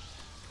zone.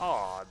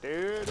 Aw,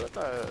 dude, what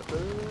the?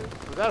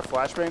 Was that a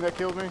flashbang that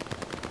killed me?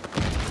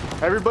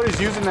 Everybody's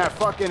using that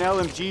fucking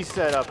LMG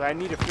setup. I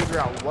need to figure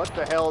out what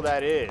the hell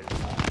that is.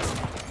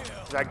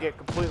 Cause I get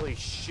completely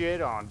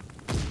shit on.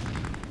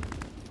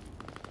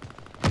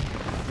 You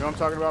know what I'm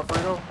talking about,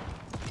 Frito?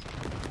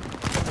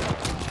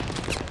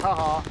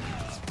 Haha.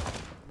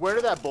 Where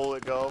did that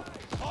bullet go?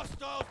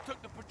 Hostiles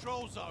took the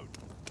patrol zone.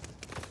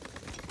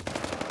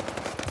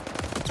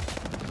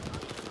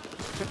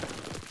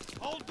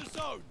 Hold the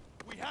zone.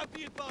 We have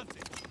the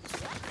advantage.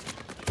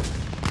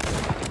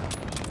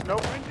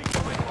 Nope.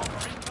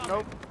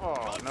 Nope.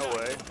 Oh, no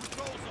way.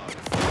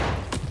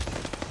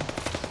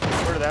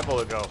 Where did that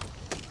bullet go?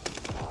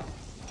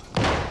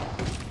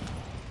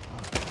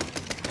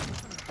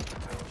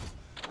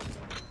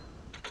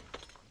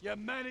 You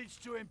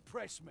managed to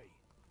impress me.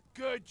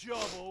 Good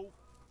job, all.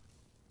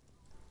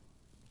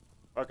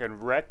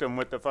 Fucking wrecked him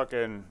with the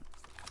fucking...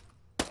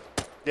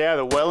 Yeah,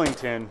 the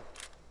Wellington.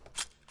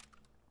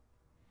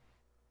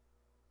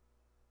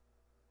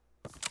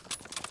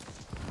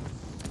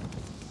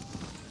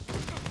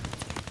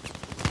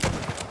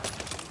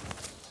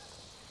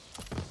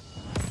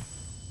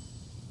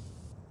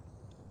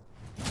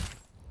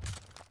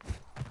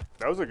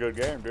 That was a good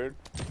game, dude.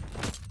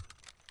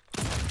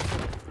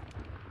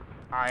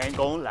 I ain't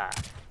gonna lie.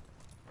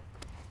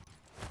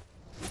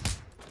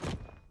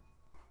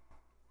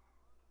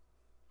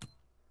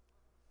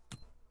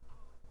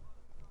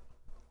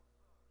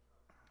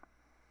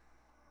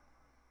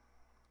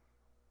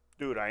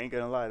 Dude, I ain't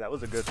gonna lie. That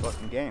was a good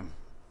fucking game.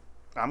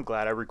 I'm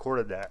glad I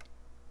recorded that.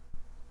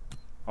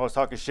 I was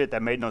talking shit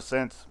that made no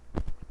sense.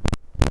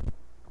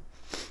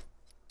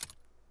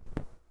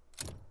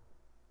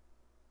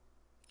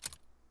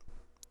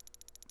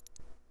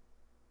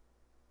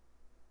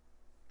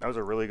 That was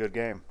a really good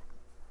game.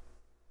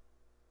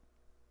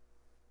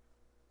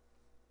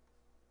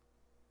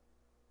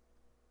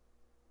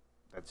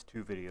 That's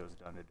 2 videos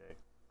done today.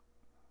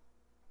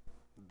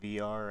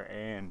 VR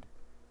and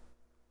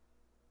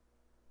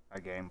a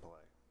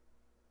gameplay.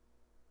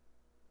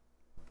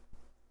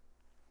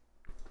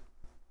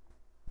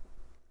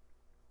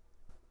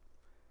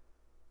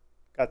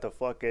 Got the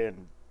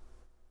fucking...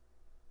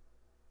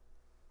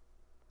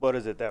 What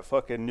is it? That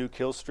fucking new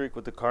kill streak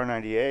with the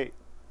Kar98.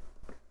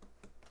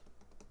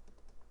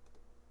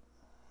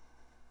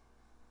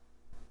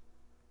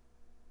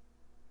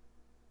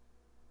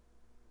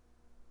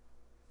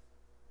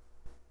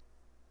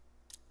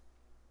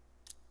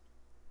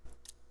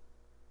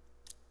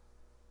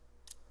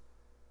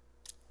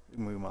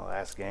 Move my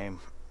last game.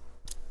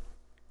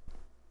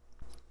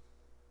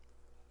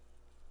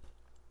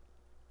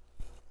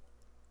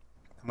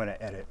 I'm gonna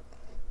edit.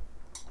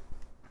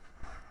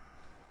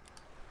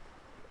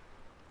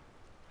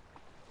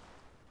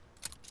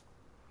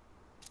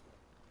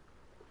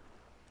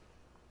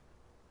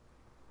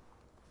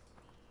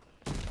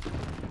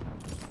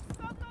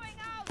 Stop going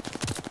out!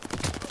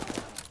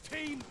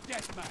 Team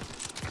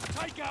deathmatch.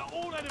 Take out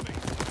all enemies.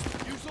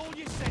 Use all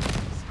your senses.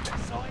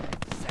 Sight,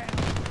 sound,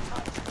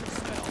 touch,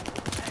 smell, and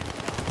touch.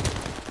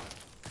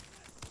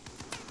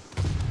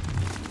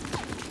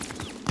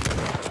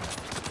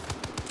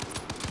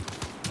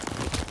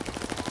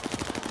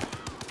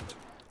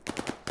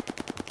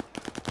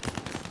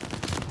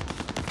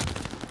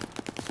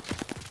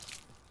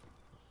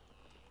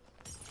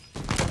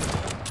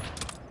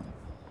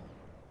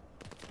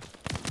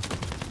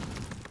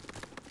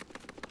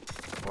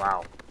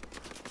 Wow.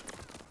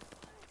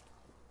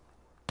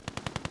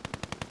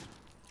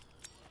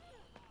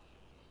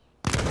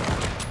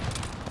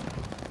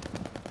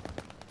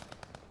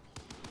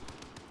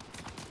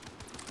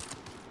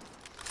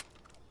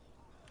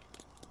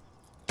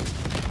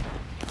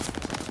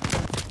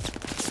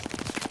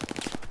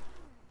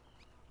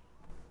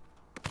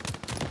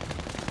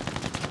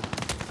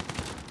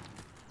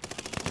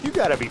 You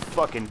gotta be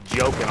fucking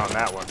joking on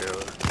that one, dude.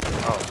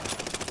 Oh.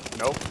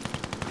 Nope.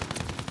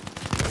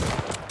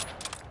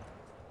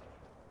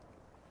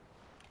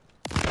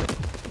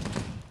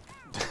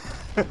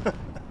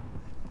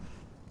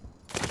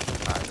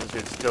 Alright, this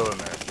dude's still in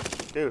there.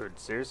 Dude,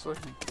 seriously?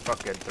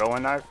 Fucking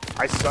throwing knife?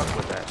 I suck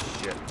with that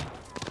shit.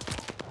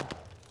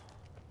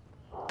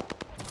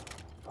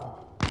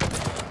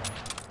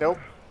 Nope.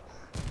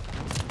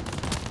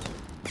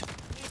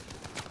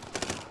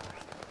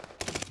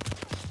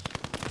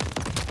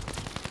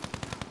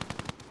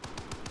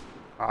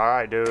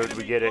 Alright, dude,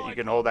 we get it. You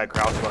can hold that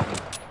crouch button.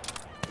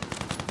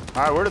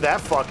 Alright, where did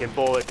that fucking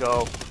bullet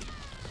go?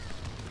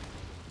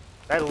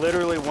 That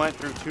literally went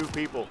through 2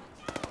 people.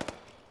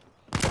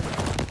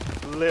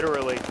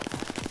 Literally.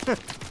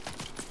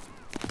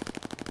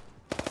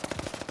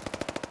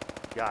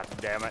 God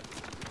damn it.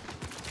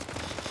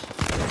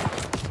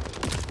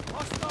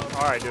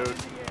 Alright, dude.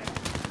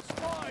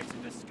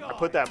 I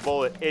put that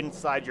bullet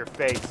inside your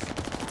face.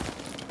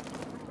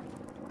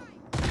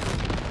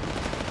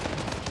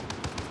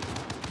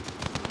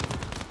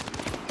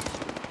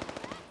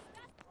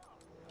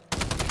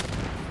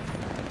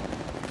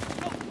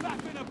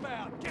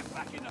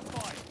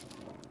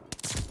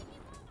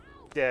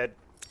 Dead.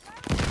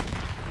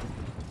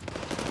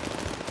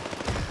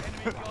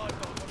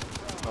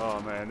 Oh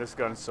man, this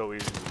gun's so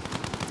easy.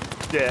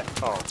 Dead.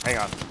 Oh, hang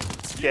on.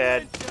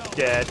 Dead.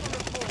 Dead.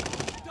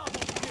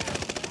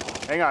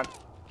 Hang on.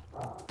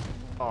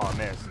 Oh, I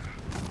missed.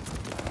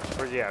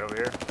 Where's he at? Over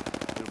here?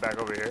 You back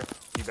over here?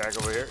 You back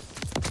over here?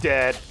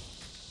 Dead.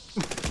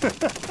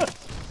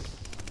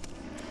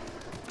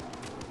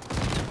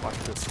 Watch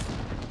this.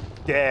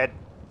 Dead.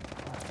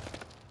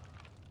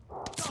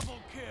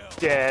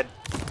 Dead.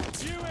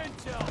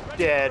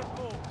 Dead.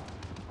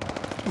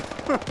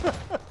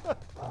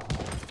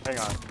 Hang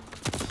on.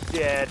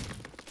 Dead.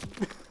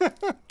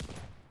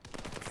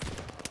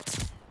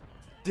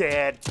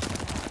 Dead.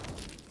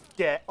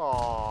 Get.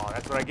 Oh,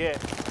 that's what I get.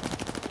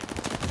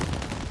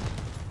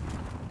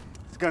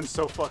 This gun's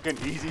so fucking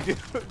easy, dude.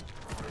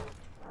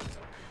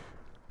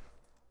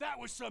 That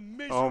was some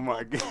miserable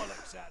my God.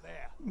 bollocks out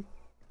there.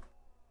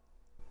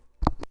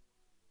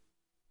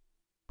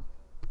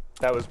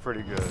 That was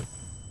pretty good.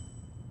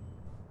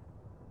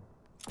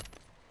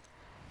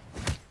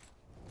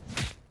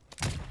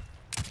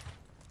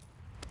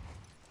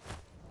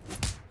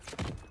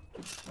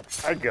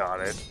 I got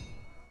it.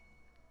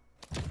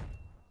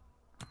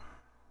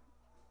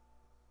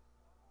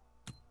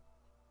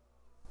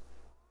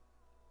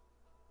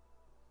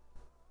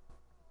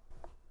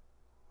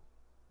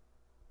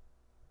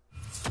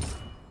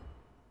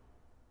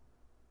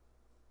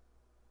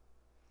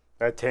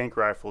 That tank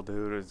rifle,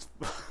 dude, is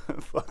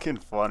fucking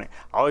funny.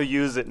 I'll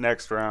use it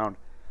next round.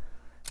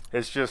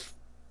 It's just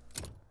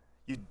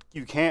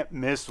you can't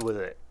miss with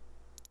it.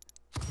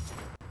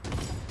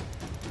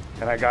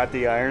 And I got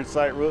the iron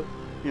sight,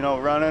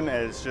 running,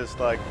 and it's just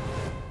like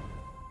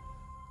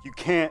you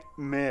can't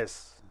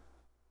miss.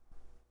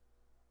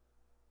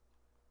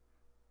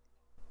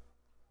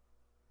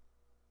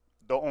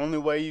 The only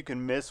way you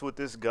can miss with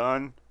this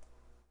gun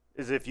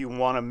is if you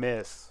want to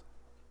miss.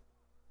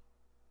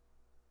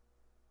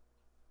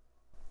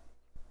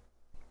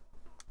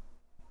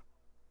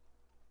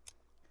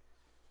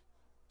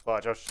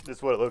 Watch, this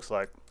is what it looks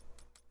like.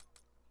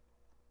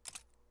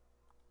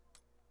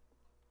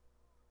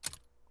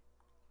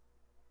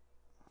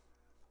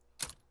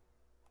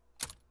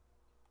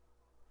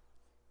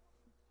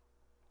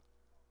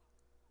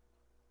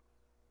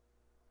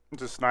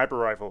 It's a sniper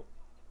rifle.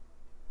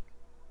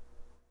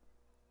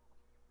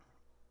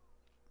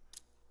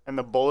 And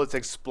the bullets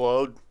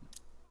explode.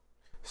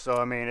 So,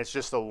 I mean, it's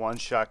just a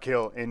one-shot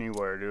kill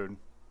anywhere, dude.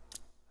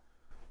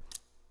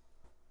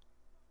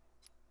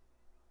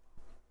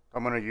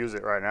 I'm gonna use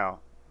it right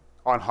now.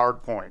 On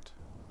hardpoint.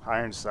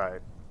 Iron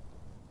sight.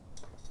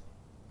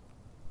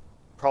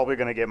 Probably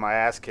gonna get my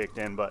ass kicked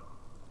in, but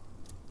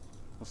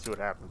we'll see what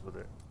happens with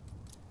it.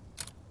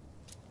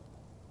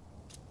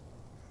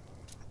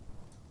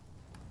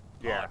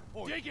 Yeah.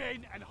 Dig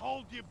in and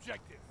hold the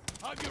objective.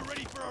 Hope you're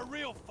ready for a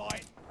real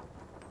fight.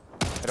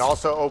 It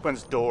also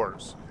opens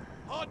doors.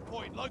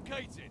 Hardpoint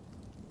located.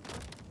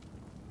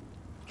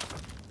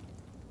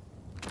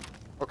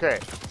 Okay.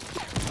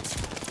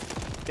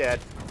 Dead.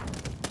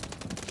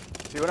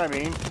 See what I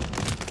mean?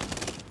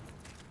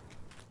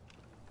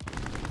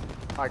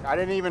 Like, I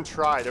didn't even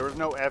try. There was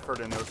no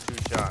effort in those 2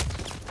 shots.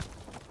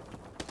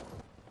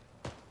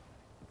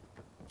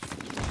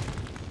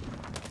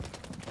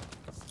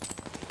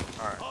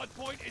 Alright.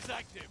 Hardpoint is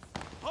active.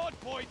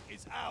 Hardpoint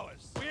is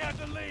ours. We have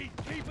the lead.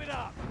 Keep it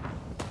up.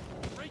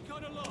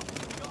 Recon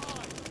aloft. Got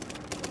eyes.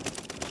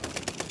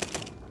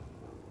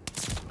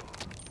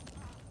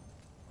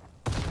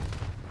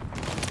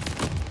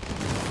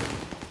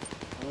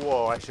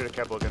 Whoa, I should have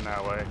kept looking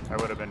that way. That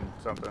would have been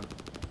something.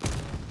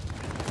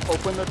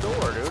 Open the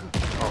door, dude.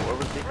 Oh, where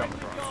was he coming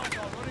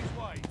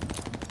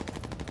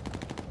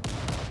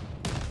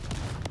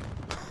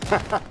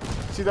from?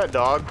 See that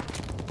dog?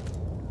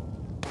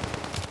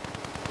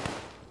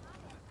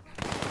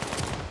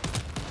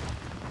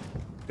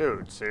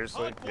 Dude,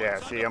 seriously? Yeah,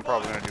 see, I'm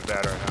probably gonna do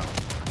bad right now.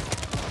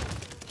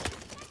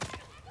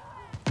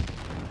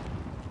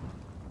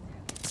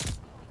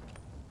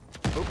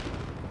 Oop.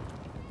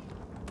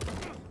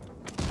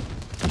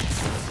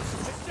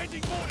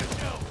 Extending mortar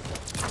shell.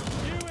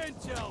 New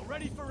intel,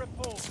 ready for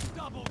report.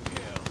 Double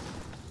kill.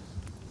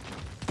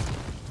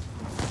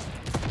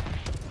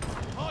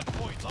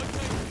 Hardpoint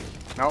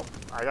located. Nope,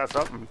 I got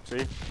something,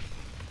 see?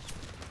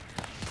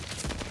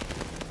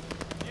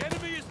 The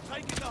enemy is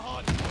taking the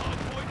hardpoint.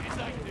 Hardpoint is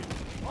active.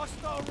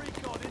 Hostile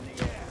recon in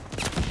the air.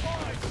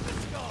 Fire to the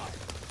sky.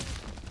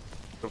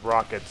 The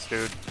rockets,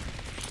 dude.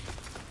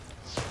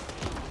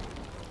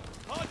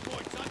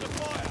 Hardpoint's under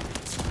fire.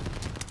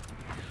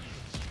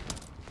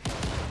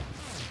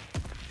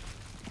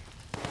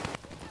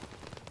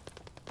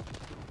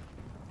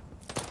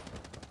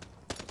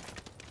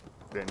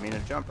 Didn't mean to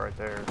jump right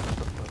there.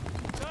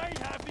 They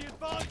have the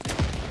advantage.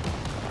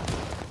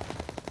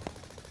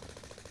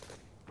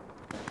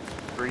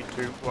 3,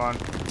 2, 1.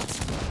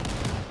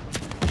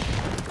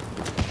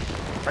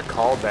 I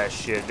called that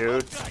shit,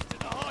 dude.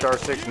 Star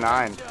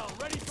 6-9.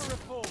 Ready for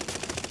report.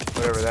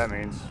 Whatever that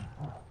means.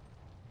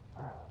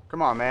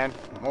 Come on, man.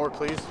 More,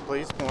 please.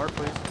 Please. More,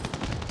 please.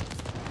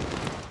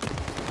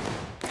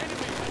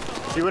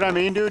 See what I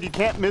mean, dude? You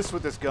can't miss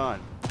with this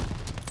gun.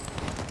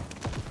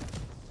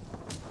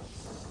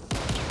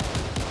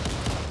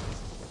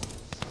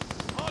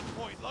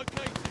 Hardpoint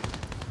located.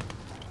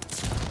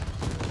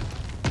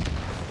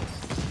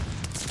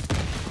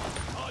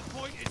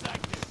 Hardpoint is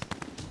active.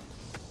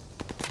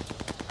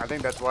 I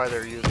think that's why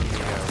they're using the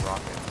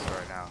rockets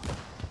right now.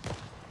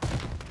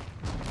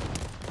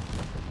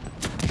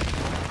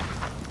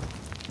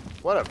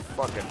 What a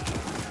fucking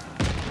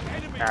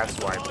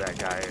asswipe that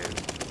guy is.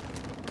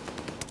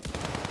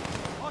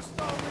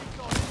 Hostile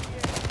recon in the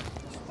air.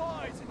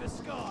 Spies in the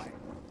sky.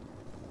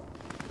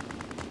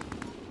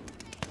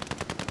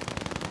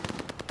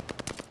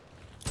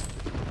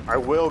 I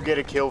will get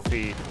a kill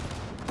feed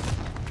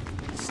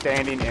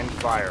standing in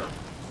fire.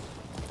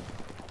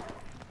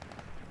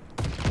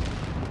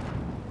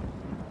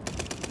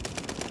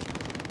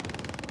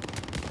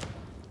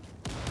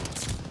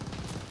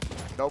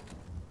 Nope.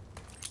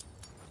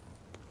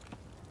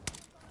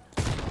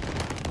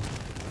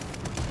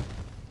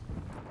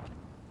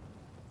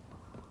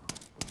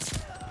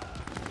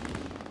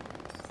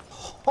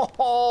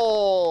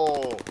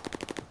 Oh!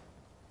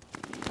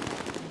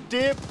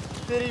 Dip,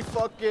 diddy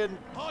fucking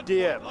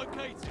dip.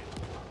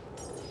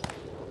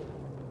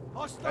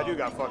 That dude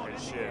got fucking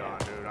shit on,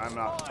 dude. I'm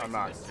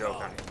not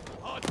joking.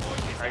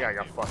 That guy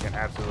got fucking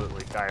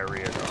absolutely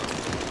diarrhea on.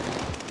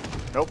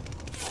 Nope.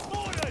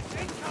 Mortars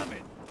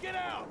incoming! Get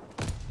out!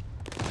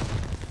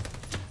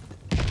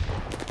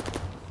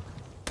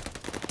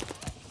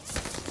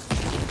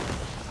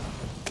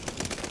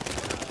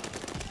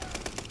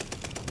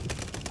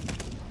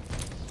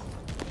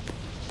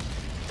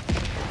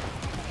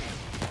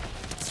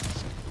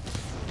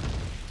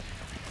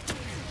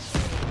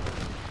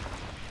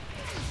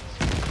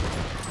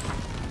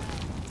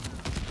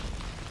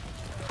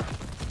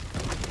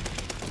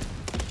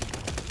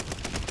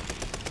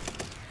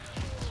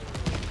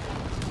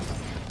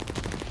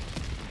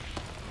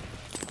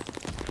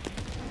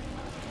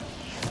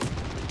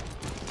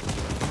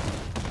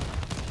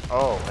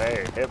 Oh,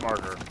 hey, hit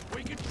marker.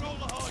 We control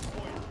the hard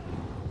point.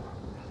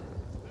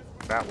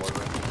 That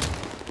wasn't.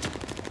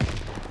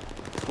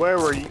 Where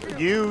were you,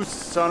 you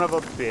son of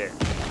a bitch?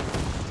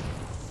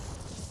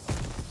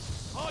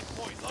 Hard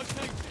point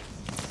located.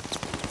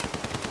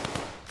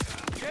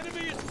 The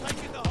enemy is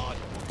taking the hard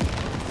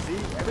point. See,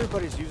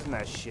 everybody's using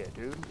that shit,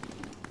 dude.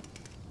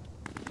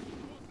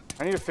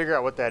 I need to figure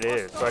out what that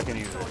is so I can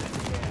use it.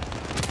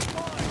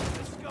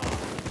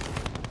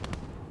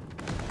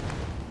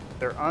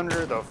 They're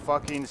under the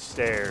fucking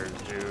stairs,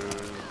 dude.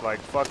 Like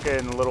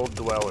fucking little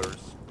dwellers.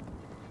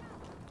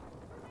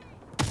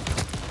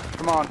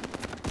 Come on.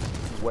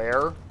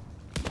 Where?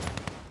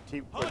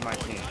 Keep with my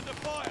team.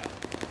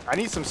 I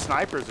need some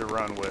snipers to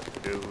run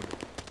with, dude.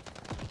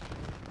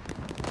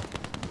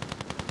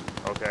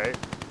 Okay.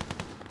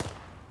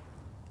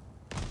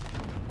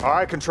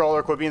 Alright,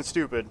 controller, quit being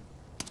stupid.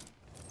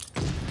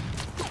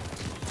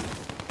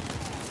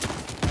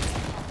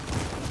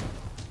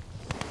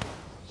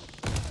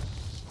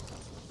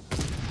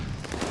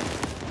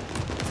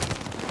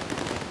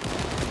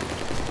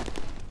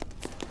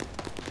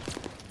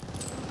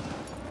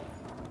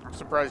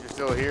 Surprised you're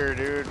still here,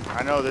 dude.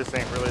 I know this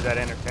ain't really that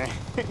entertaining.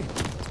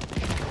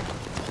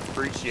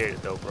 Appreciate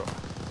it though, bro.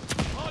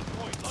 Hard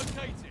point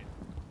located.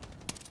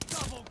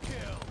 Double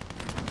kill.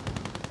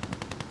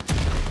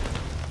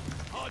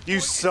 You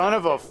son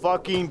of a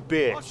fucking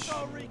bitch.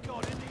 Hostile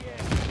recon in the air.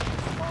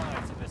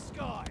 Fire to the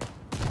sky.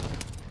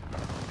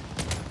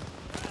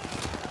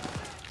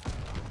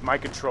 My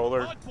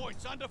controller. Hard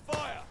points under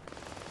fire.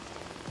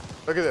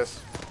 Look at this.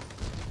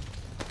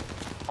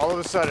 All of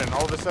a sudden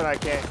I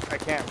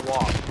can't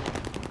walk.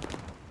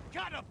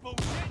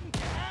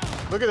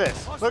 Look at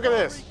this. Look at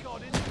this.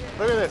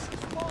 Look at this.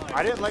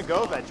 I didn't let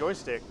go of that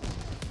joystick.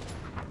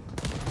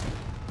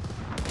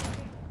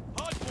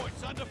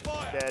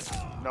 Dead.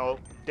 No.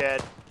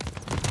 Dead.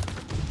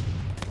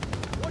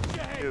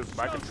 Dude,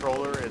 my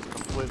controller is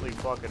completely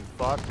fucking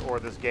fucked, or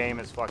this game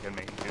is fucking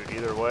me, dude.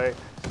 Either way.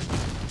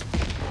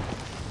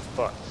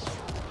 Fuck.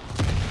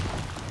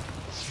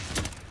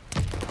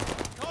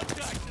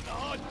 Contact to the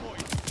hard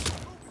point.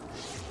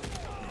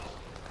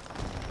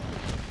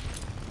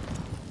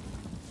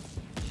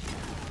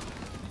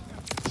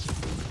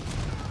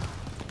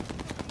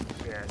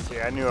 Yeah, see,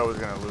 I knew I was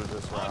gonna lose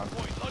this round.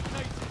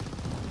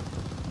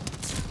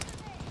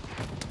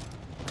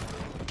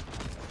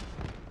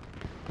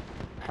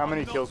 How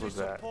many kills was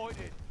that?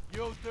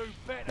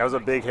 That was a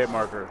big hit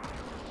marker.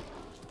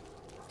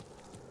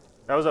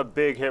 That was a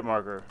big hit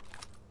marker.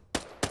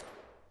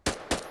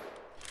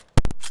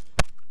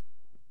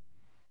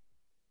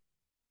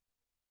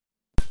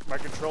 My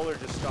controller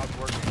just stopped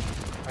working,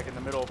 like in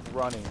the middle of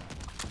running.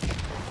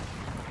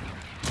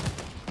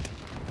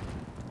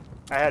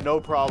 I had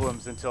no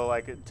problems until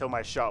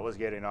my shot was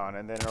getting on,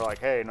 and then they're like,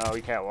 "Hey, no,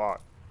 you can't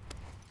walk."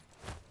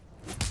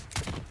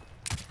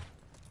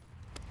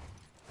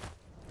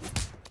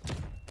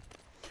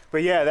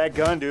 But yeah, that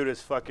gun dude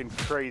is fucking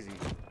crazy.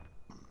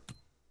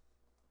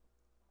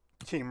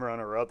 Team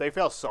runner up. They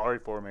felt sorry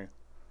for me.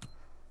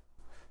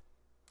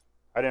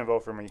 I didn't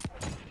vote for me.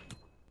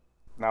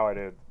 Now I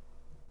did.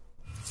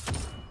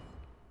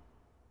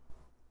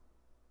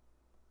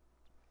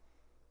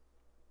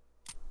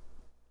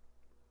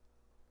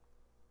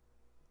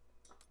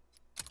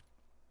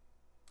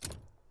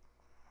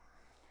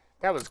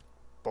 That was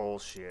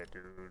bullshit,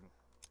 dude.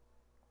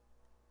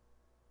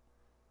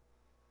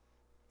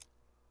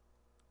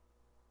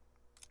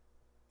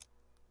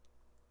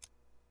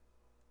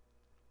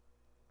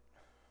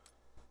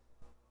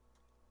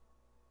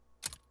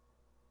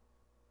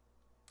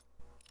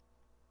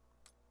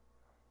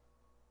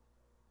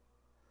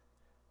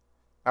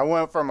 I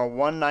went from a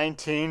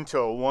 119 to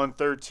a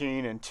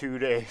 113 in 2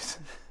 days.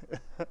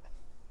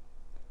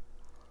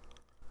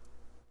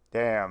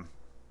 Damn.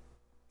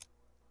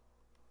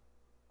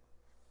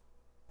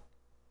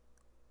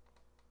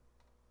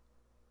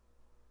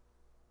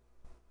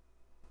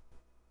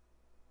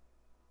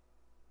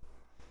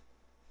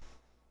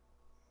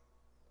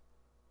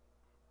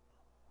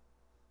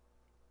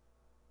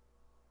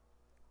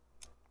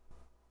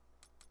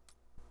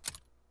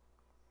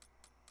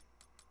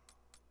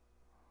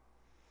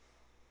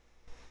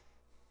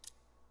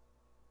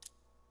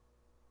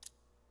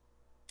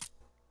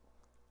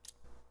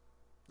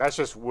 That's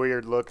just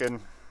weird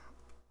looking.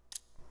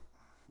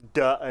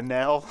 Duh,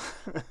 Anel.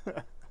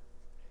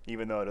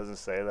 Even though it doesn't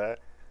say that.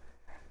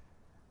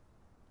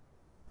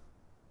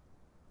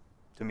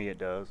 To me, it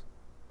does.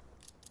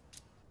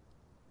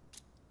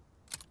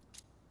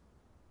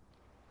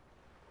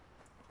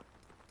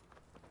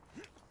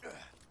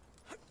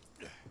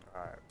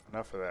 Alright,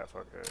 enough of that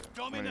fucker.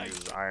 I'm gonna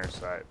use iron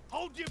sight.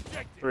 Hold the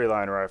objective.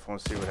 3-line rifle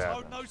and see what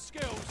happens. No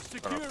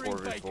skills. On a Securing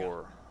 4v4,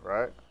 Baker.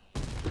 right?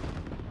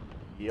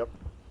 Yep.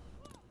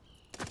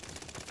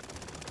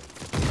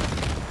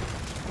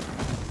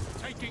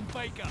 Taking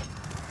Baker.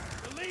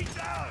 The lead's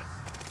ours.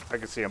 I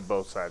can see on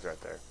both sides right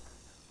there.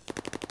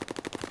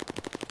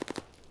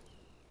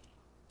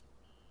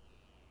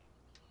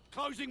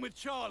 Closing with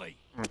Charlie.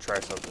 I'm gonna try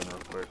something real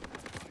quick.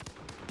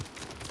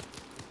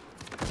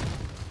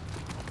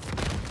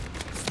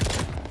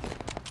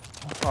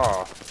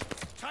 Oh.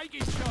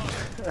 Taking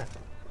Charlie.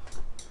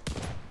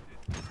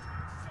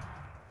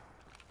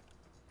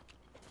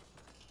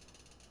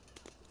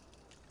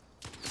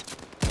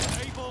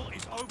 Able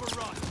is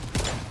overrun.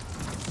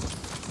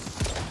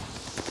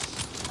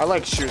 I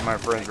like shooting my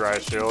friend's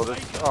riot shield.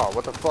 Oh,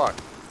 what the fuck?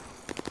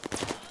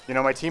 You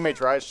know, my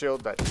teammate's riot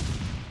shield, that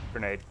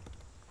grenade.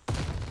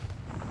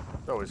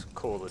 It's always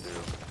cool to do.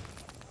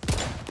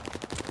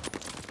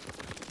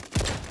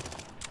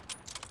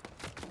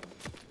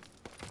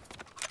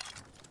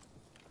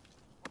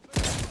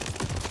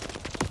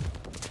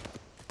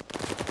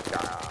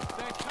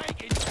 They're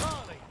taking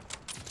Charlie.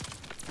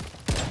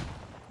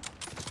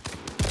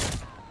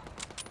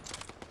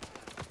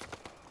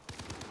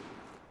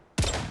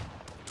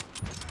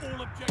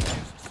 All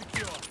objectives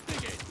secure.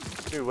 Dig in.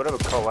 Dude, whatever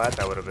collat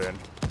that would have been.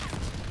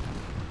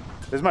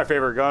 This is my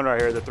favorite gun right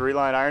here, the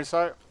 3-line iron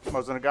sight.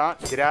 Most of the gun.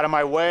 Get out of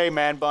my way,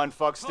 man bun,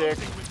 fuck stick.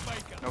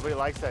 Nobody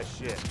likes that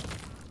shit.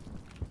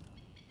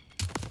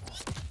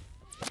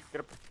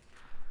 Get up.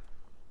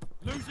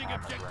 Losing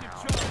objective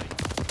Charlie.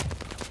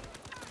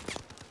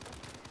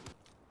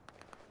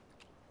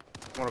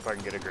 I wonder if I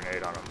can get a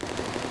grenade on him.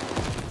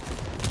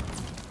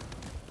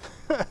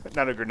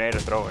 Not a grenade, a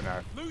throwing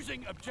knife.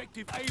 Losing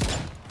objective Able.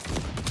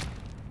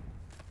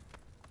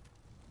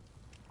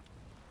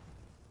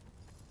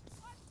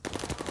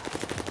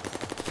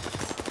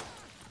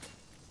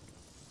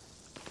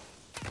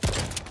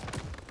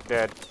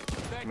 Dead.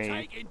 They're Me.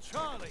 taking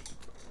Charlie.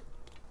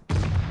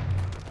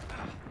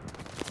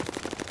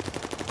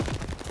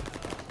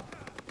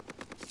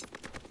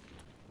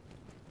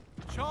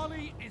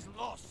 Charlie is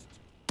lost.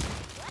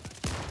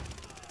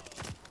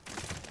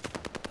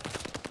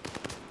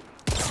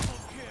 Double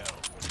kill.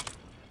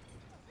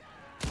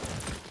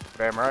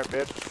 Damn right,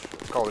 bitch.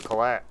 It's called a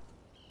collat.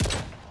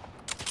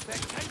 They're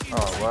taking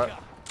Oh, what?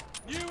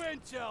 Baker. New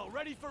intel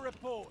ready for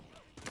report.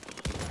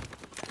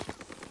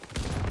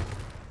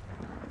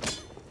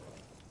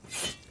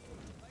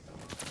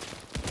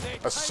 They're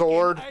A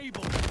sword. taking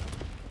Able.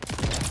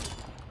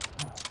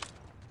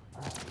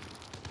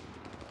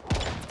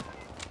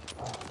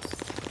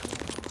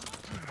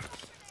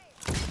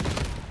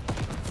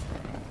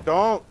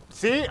 Don't.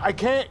 See? I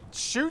can't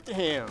shoot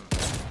him.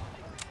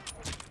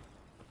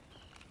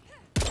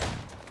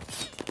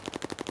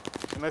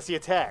 Unless he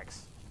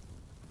attacks.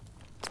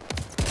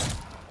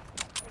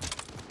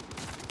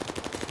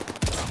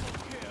 Double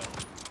kill.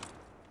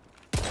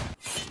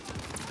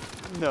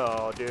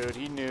 No, dude.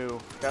 He knew.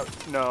 That,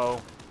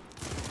 no.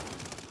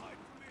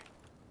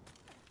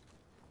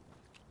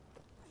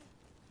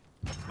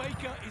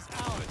 Baker is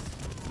ours.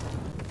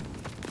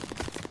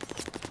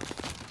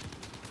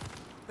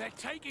 They're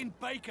taking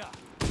Baker.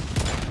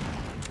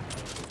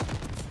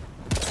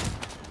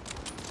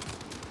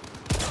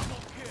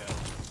 Double kill.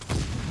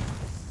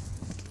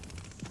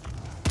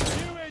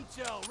 New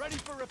intel ready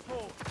for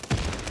report.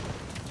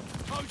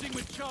 Closing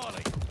with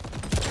Charlie.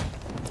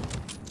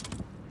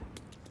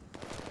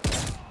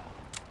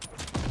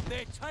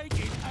 They're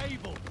taking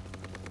Able.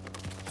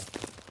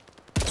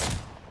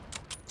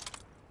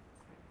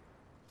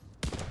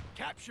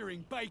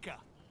 Capturing Baker.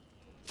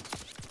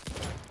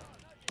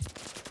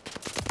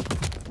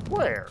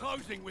 Where?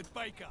 Closing with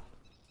Baker.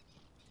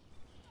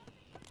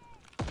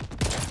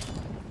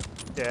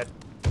 Dead.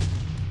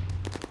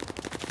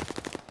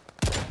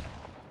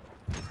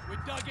 We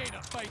dug in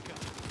at Baker.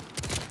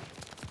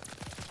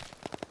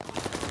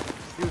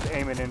 He was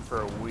aiming in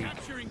for a week.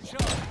 Capturing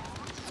Charlie.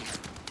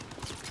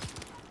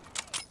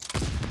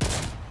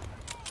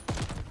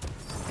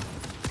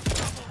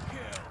 Double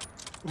kill.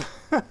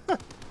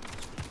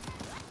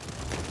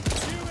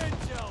 New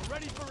intel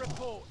ready for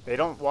report. They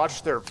don't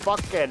watch their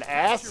fucking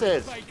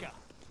asses. Capturing Baker.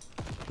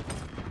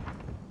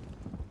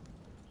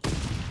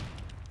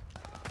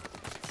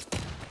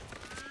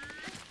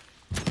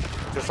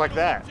 Just like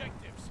that.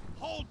 Objectives.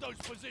 Hold those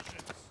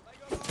positions.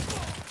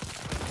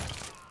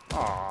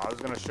 Aw, I was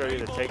gonna show you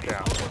the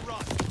takedown.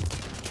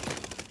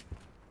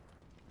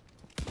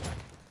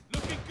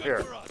 Looking good Here.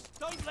 for us.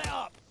 Don't let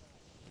up.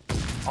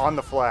 On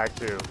the flag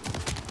too.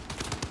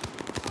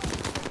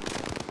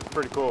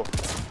 Pretty cool.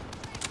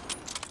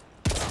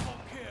 Double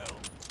kill.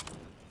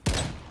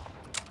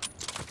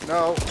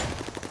 No.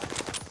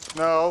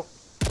 No.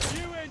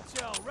 New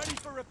intel ready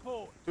for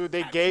report. Dude,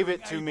 they gave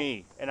it to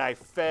me and I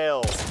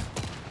failed.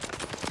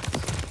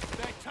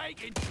 They're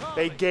taking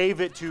Charlie. They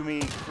gave it to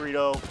me,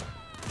 Frito.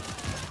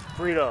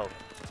 Frito.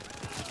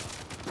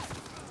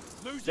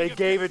 Losing They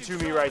gave it to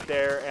objective me right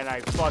there and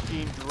I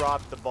fucking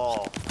dropped the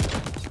ball.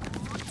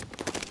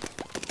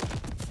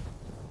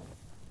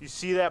 You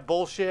see that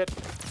bullshit?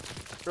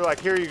 They're like,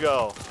 here you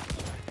go.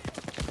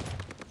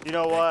 You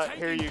know what?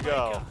 Here you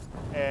go.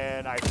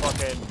 And I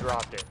fucking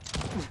dropped it.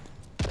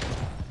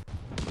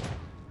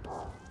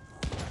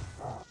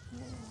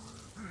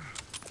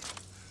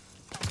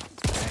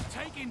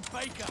 They're taking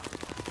Baker.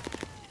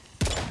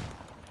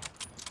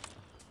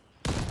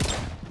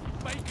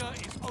 Baker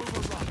is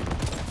overrun.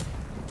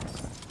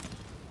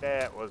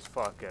 That was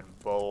fucking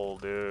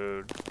bold,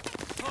 dude.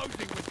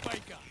 Closing with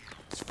Baker.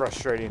 It's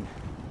frustrating.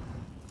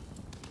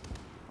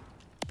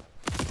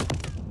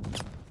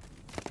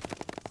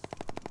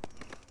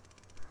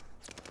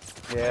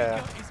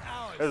 Yeah. Baker is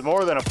ours. It was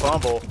more than a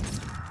fumble.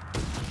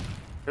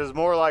 It was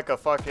more like a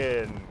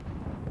fucking,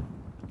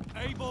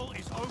 Able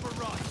is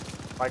overrun.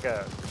 like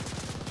a,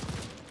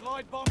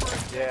 Glide bomber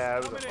is yeah, it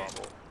was a coming in.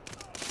 fumble.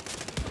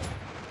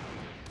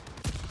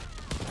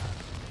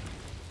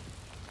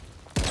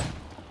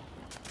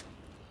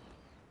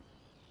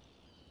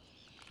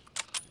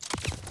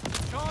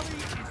 Charlie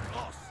is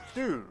lost.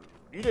 Dude,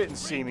 you didn't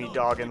see me,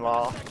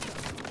 dog-in-law.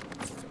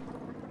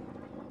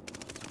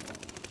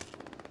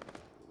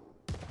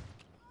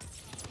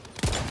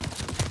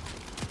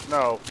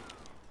 No.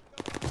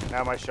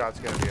 Now my shot's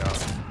gonna be up.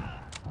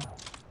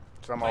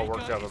 So I'm all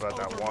worked up about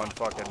that one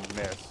fucking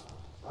miss.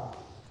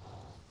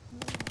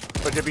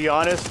 But to be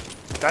honest,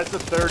 that's the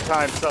third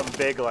time something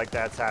big like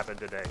that's happened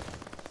today.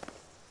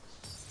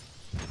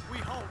 We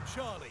hold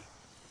Charlie.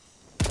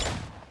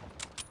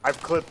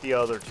 I've clipped the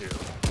other two.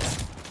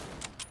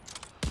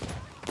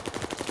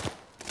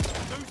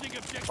 Losing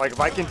objective. Like, if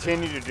I Charlie.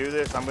 continue to do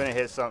this, I'm gonna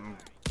hit something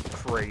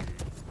crazy.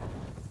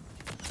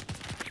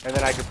 And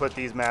then I can put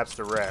these maps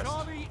to rest.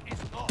 Charlie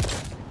is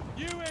lost.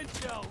 New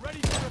intel ready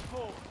for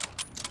report.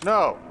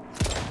 No!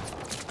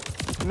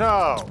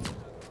 No!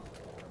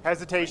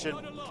 Hesitation.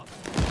 Not a loss.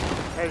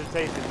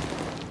 Hesitation.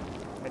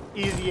 An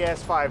easy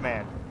ass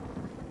 5-man.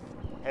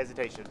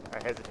 Hesitation.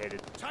 I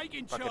hesitated.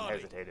 Taking Fucking Charlie.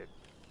 hesitated.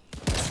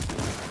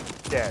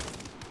 Dead.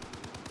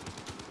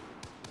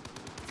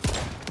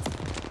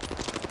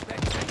 They're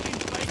taking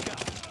Baker.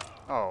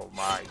 Oh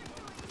my.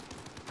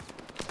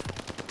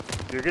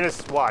 You're gonna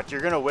watch.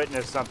 You're gonna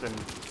witness something.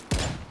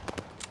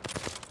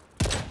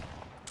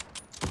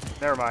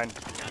 Never mind.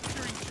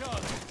 Capturing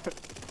Charlie.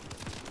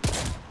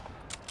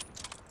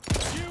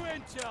 New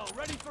intel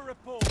ready for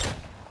report.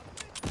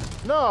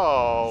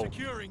 No!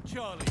 Securing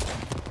Charlie.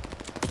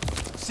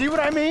 See what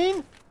I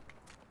mean?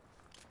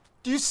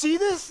 Do you see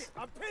this?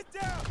 I'm pinned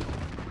down.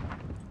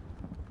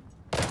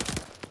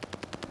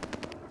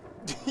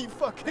 You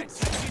fucking They're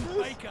see taking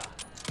this? Baker.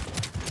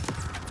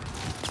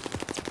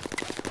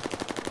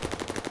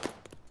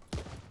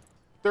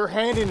 They're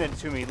handing it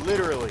to me,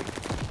 literally.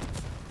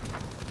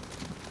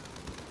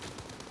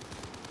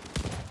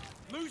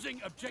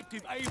 Losing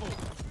objective able.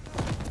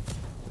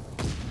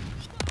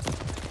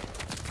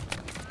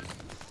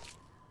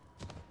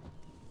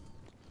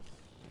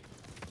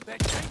 They're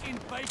taking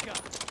Baker.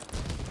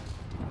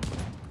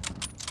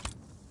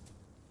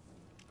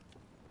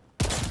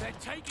 They're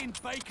taking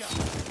Baker.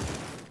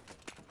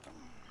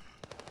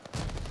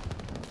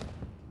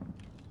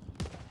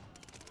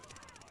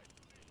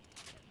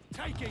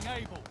 Taking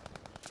able.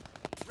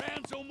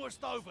 Round's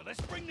almost over.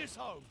 Let's bring this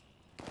home.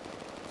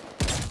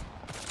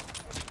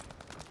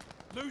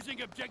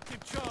 Losing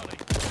objective Charlie.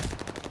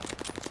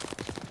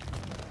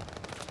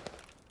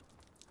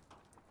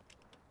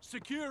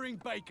 Securing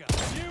Baker.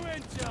 New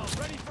intel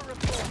ready for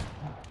report.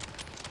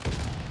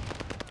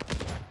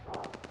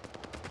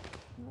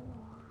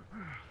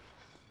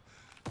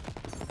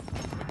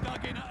 We're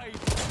dug in at 8.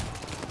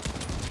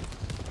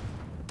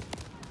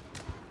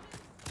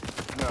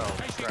 No,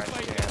 Taking trash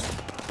Baker. can.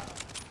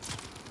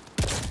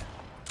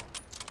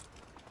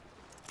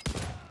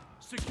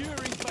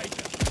 Securing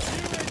Baker.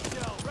 New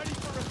intel ready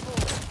for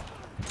report.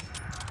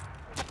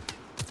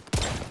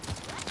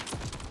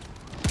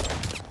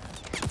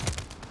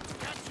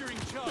 Capturing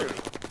Charlie.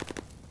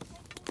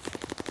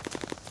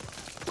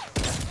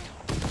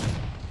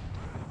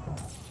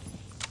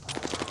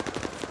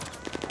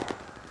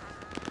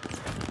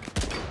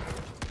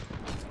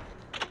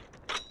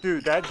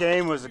 Dude, that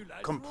game was a You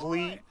lads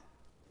complete. right.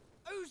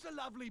 Who's the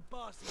lovely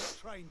bastard that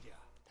trained you?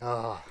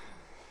 Oh,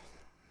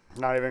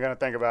 not even gonna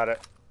think about it.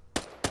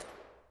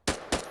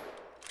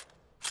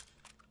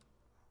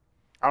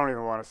 I don't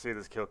even want to see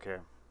this kill cam.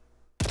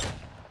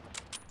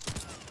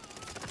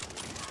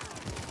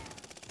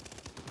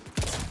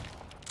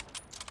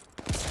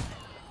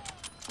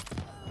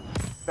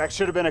 That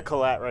should have been a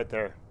collat right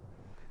there.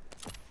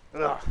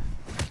 Ugh.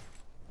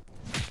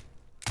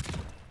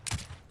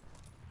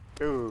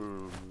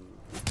 Ooh.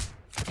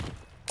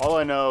 All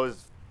I know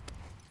is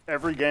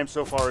every game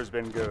so far has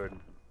been good.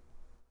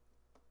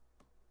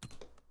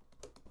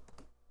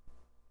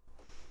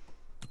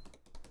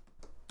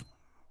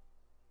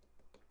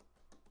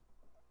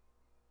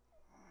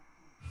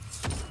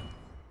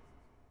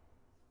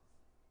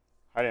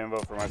 I didn't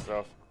vote for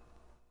myself.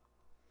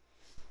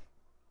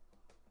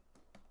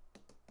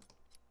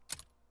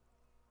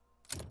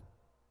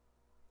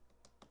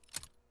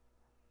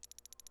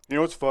 You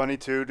know what's funny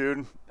too,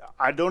 dude?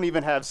 I don't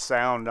even have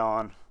sound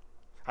on.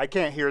 I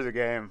can't hear the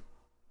game.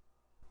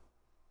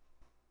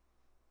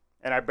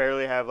 And I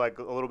barely have like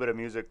a little bit of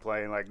music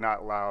playing, like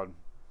not loud.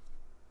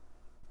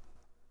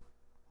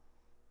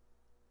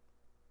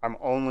 I'm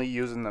only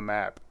using the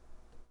map.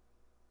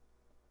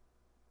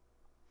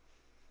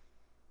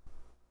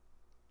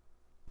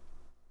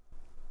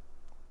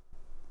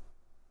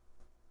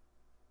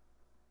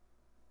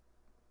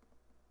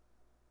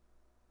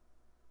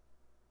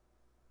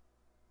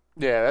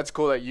 Yeah, that's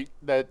cool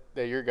that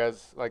that your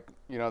guys, like,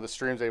 you know, the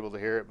stream's able to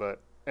hear it,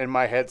 but in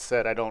my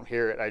headset I don't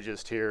hear it. I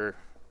just hear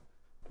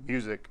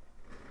music.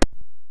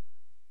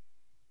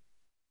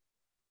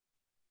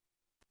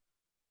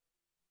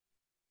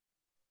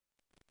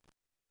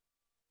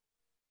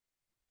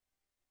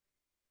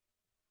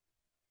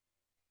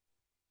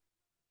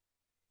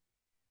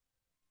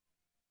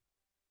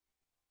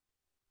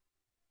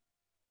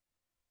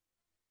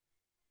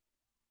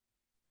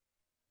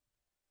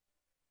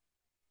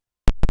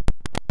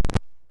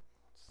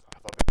 Son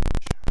of a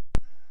bitch.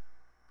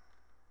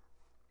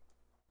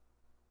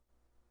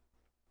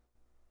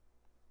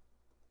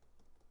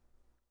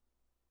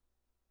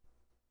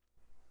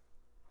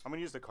 I'm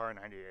gonna use the Kar98,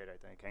 I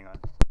think. Hang on.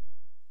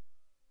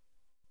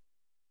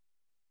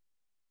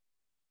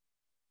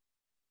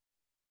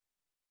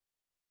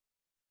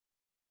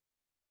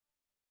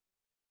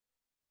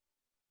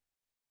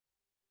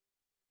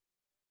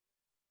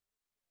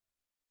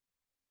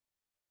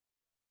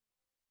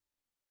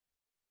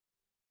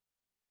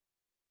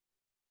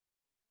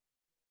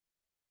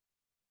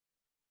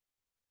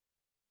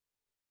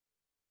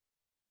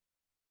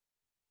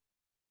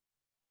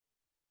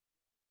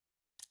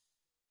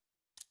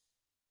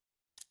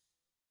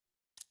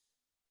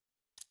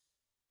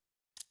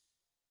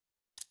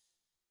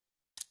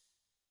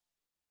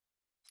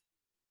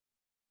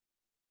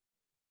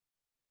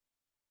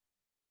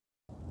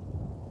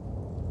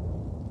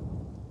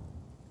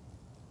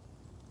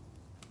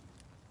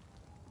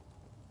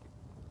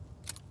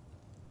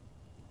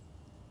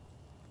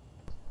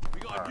 We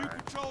got a new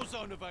control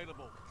zone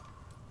available.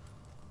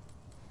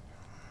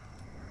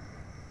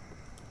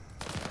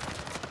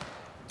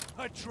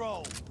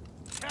 Patrol.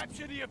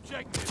 Capture the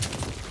objective.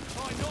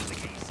 Try not to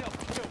get yourself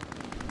killed.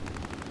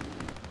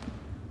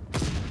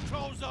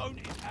 Control zone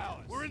is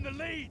ours. We're in the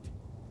lead.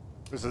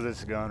 This is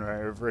this gun right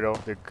here, Riddle.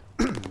 The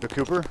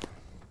Cooper.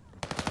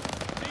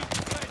 Need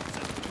defense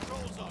at the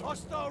control zone.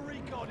 Hostile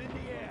recon in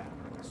the air.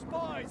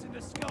 Spies in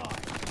the sky.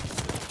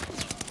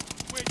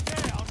 We're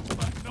down,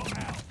 but not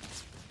out.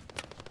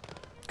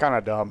 Kind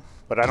of dumb,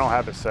 but I don't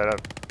have it set up.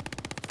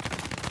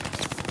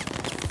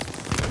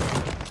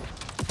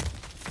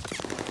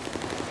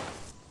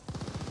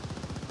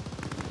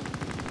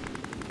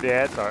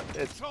 Yeah, it's alright.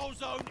 Control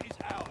zone is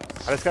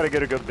ours. I just gotta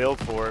get a good build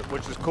for it,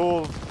 which is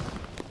cool.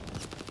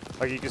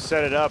 Like, you can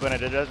set it up and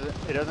it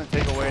doesn't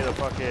take away the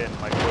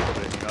fucking like look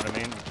of it. You know what I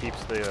mean? It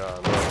keeps the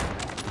look.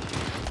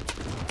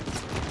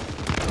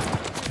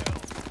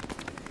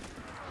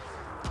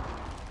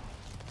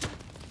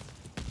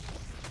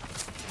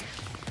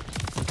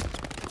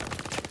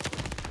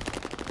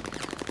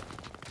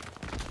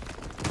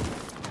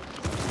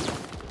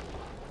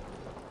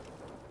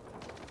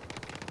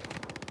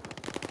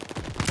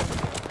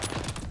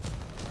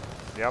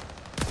 Yep.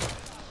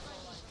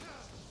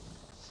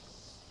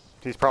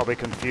 He's probably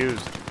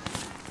confused.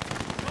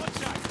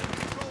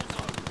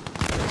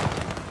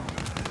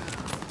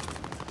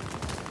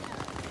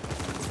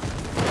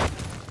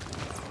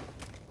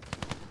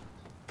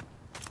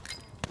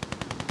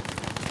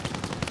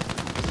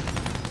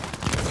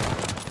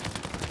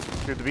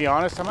 Dude, to be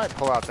honest, I might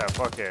pull out that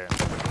fucking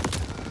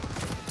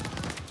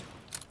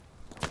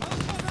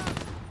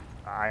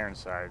iron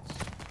sights.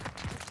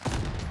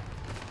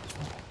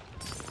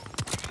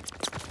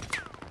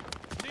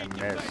 And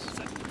miss.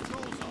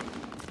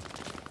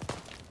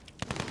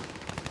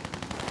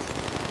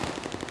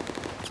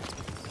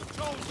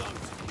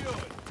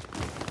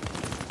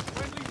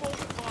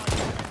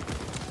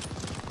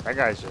 That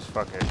guy's just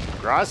fucking...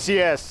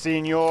 Gracias,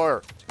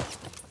 senor!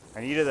 I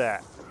needed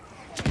that.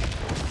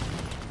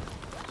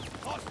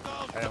 I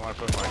didn't want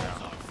to put mine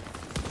down.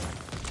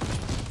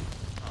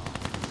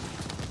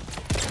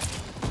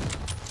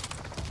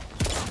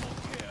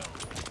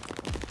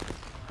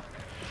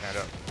 Stand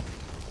up.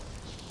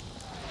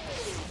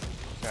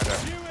 Stand up.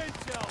 New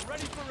intel,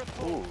 ready for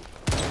report. Ooh.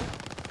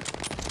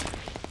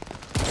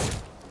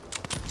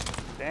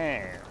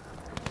 Damn.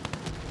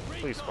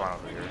 Please spawn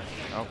over here.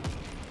 Nope.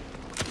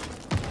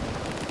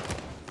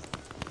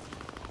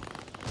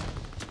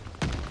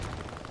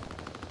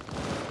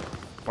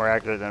 More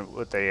accurate than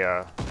with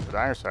the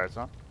iron sights,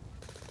 huh?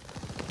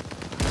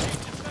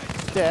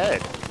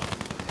 Dead.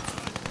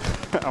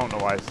 I don't know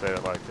why I said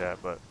it like that,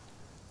 but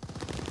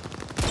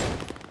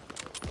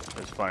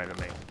it's funny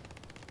to me.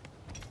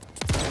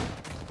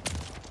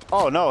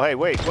 Oh no! Hey,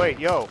 wait,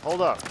 yo,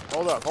 hold up,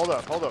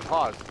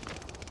 pause.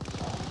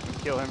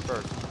 Kill him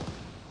first.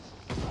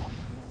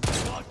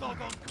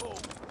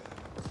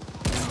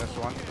 And this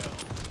one.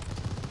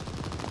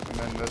 And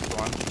then this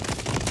one.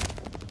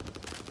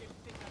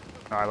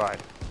 No, I lied.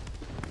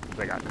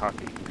 I got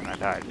cocky and I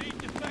died.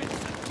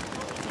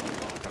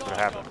 That's what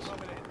happens.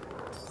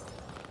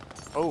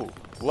 Oh,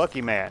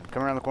 lucky man.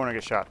 Come around the corner and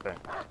get shot then.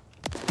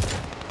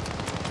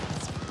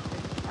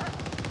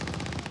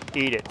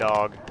 Eat it,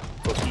 dog.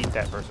 Go eat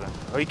that person.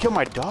 Oh, you killed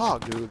my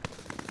dog, dude.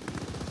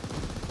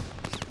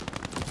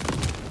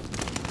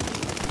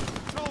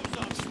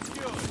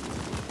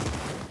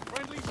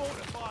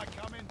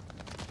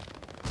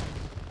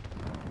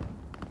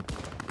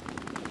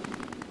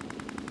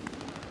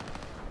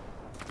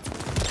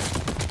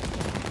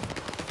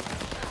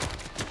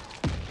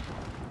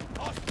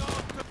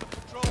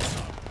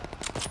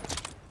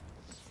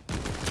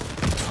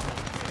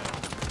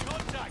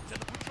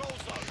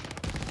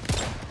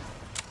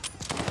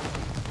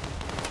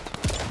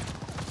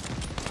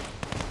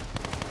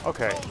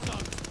 Okay.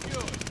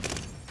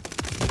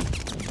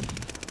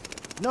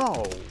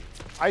 No!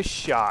 I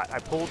shot. I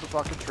pulled the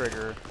fucking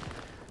trigger.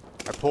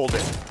 I pulled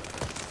it.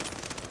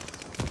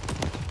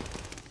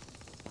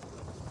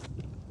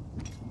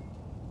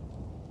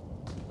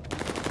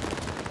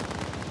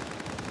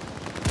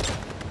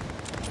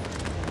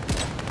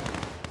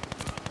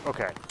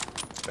 Okay.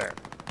 There.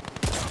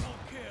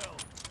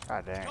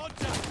 God dang.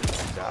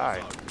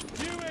 Died.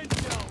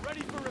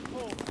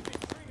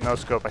 No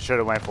scope. I should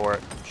have went for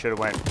it. Should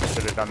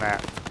have done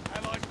that.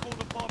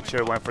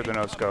 Should have went for the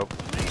no scope.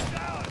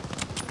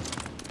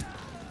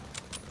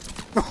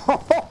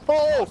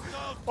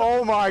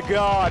 Oh my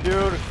god,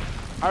 dude.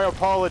 I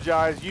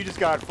apologize. You just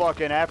got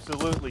fucking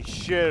absolutely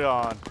shit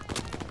on.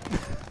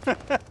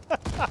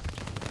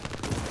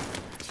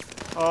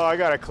 Oh, I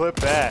gotta clip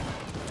that.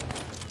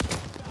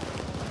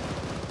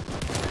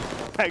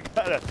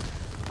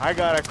 I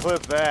gotta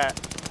clip that.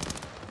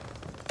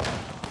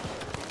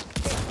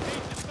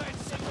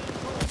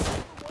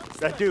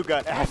 That dude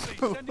got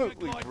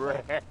absolutely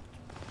wrecked.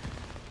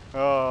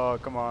 Oh,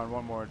 come on,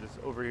 one more, just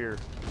over here.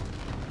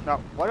 Now,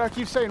 why do I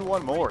keep saying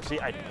one more? See,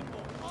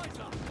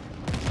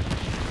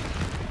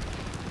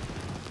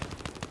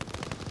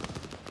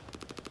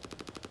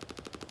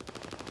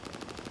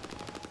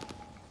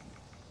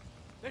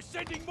 They're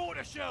sending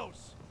mortar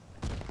shells.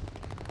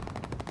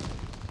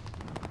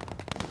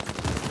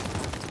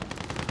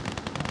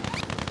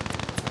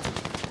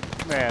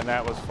 Man,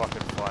 that was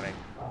fucking funny.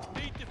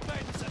 Need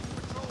defense at the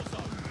patrol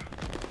zone.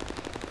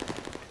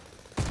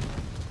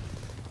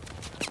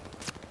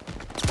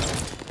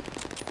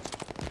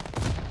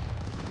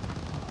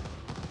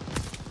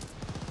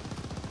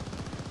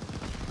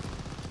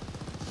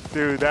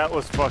 Dude, that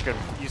was fucking.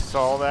 You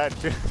saw that,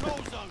 dude?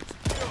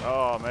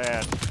 Oh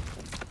man.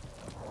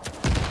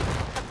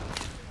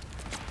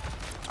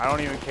 I don't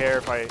even care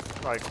if I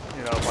if I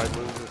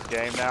lose this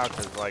game now,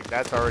 because like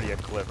that's already a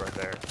clip right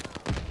there.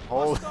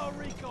 Holy,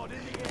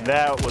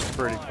 that was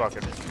pretty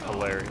fucking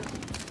hilarious.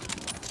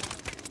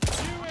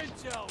 New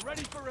intel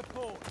ready for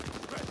report.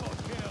 Record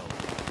kill.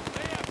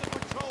 They have the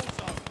patrol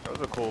zone. That was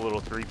a cool little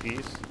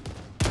three-piece.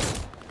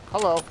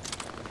 Hello.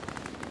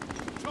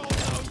 Patrol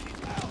zone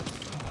is out.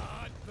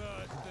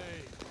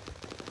 Bloodthirsty.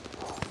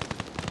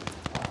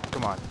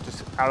 Come on,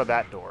 just out of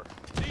that door.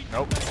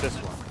 Nope, this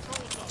one.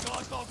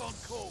 Guard dog on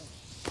call.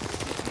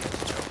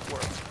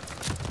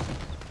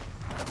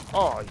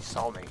 Oh, he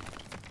saw me.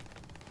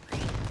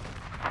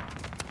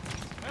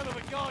 Hell of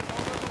a guard dog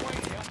on the way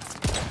here.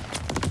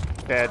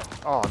 Dead.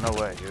 Oh, no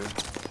way, dude.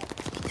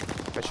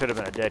 That should have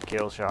been a dead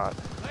kill shot.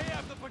 They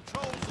have the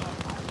patrol zone.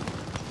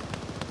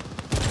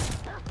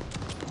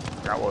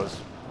 That was.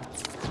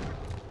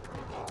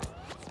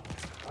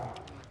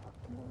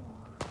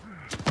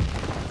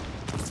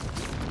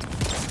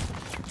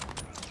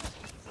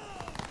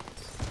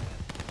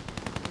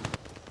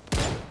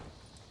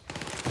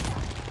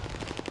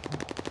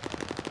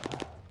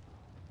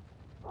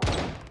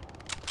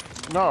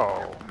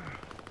 No.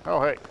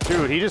 Oh, hey.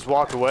 Dude, he just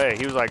walked away.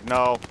 He was like,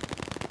 no,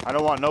 I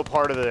don't want no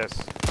part of this.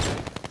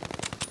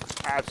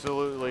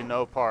 Absolutely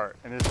no part.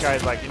 And this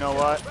guy's like, you know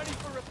what?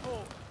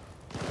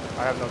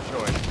 I have no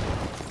choice.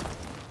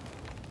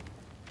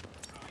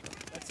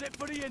 That's it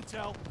for the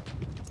intel.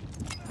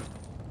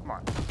 Come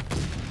on.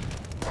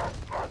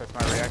 That's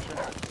my reaction.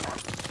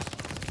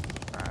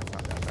 Nah, it's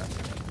not that bad.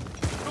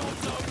 Patrol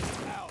zone is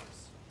ours.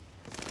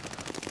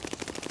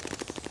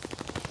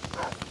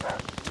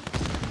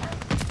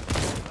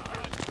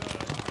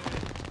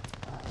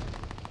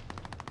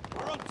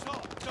 We're on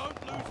top. Don't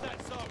lose that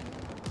zone.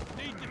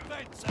 Need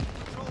defense at the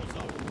patrol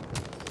zone.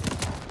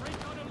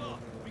 Recon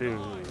aloft. Dude.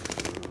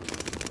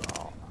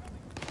 Oh.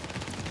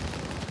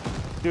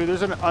 Dude,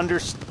 there's an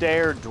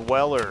understair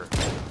dweller.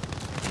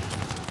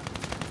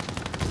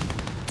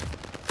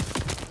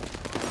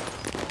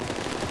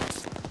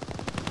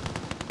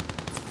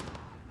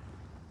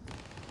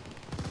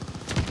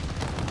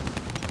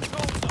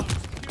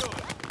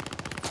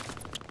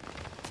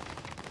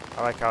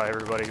 I like how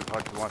everybody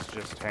fucking wants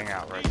to just hang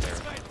out right there.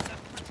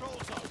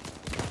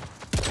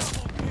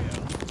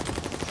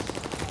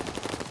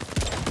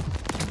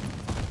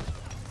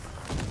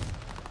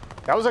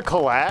 That was a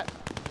collat?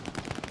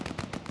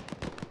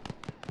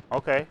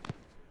 Okay.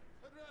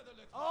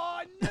 Oh,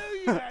 I knew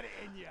you had it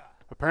in you.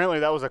 Apparently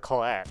that was a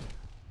collat.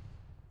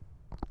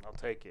 I'll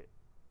take it.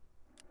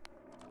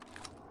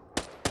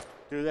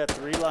 Dude, that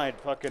 3-line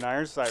fucking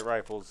iron sight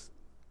rifle's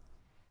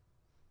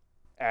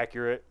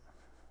accurate.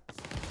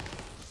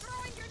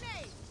 Throwing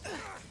grenade.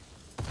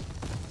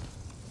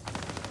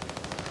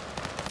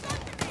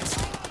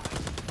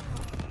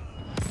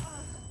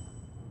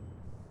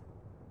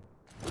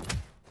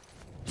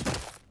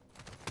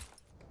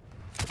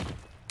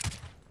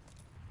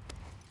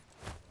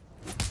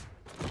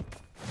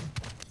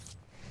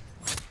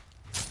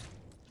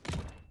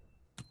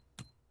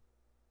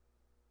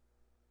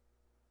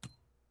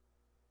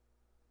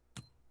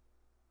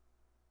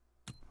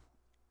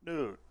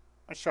 Dude,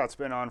 that shot's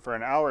been on for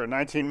an hour and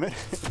 19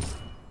 minutes.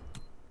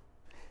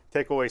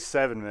 Take away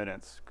 7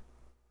 minutes.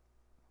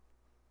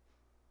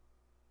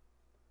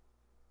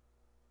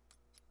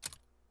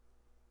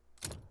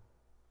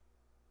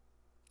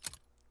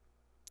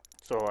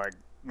 So like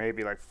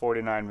maybe like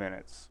 49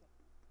 minutes.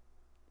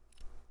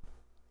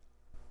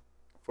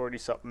 40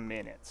 something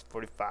minutes,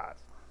 45.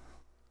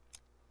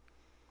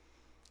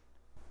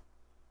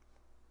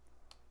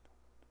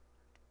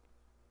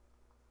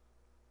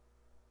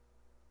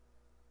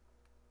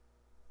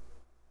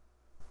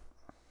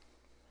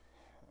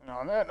 And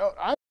on that note,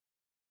 I'm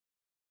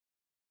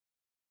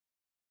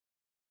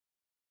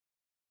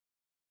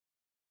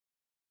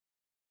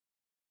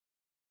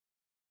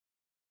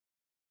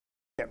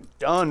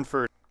done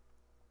for.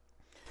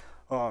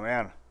 Oh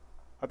man,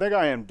 I think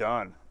I am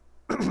done.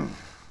 I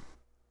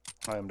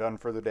am done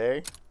for the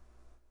day.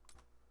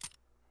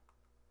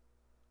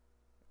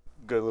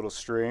 Good little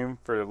stream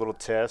for a little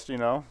test, you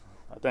know.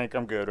 I think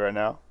I'm good right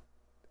now.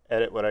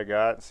 Edit what I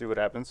got, see what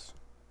happens.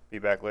 Be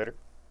back later.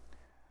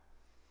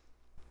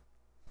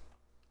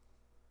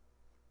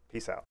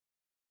 Peace out.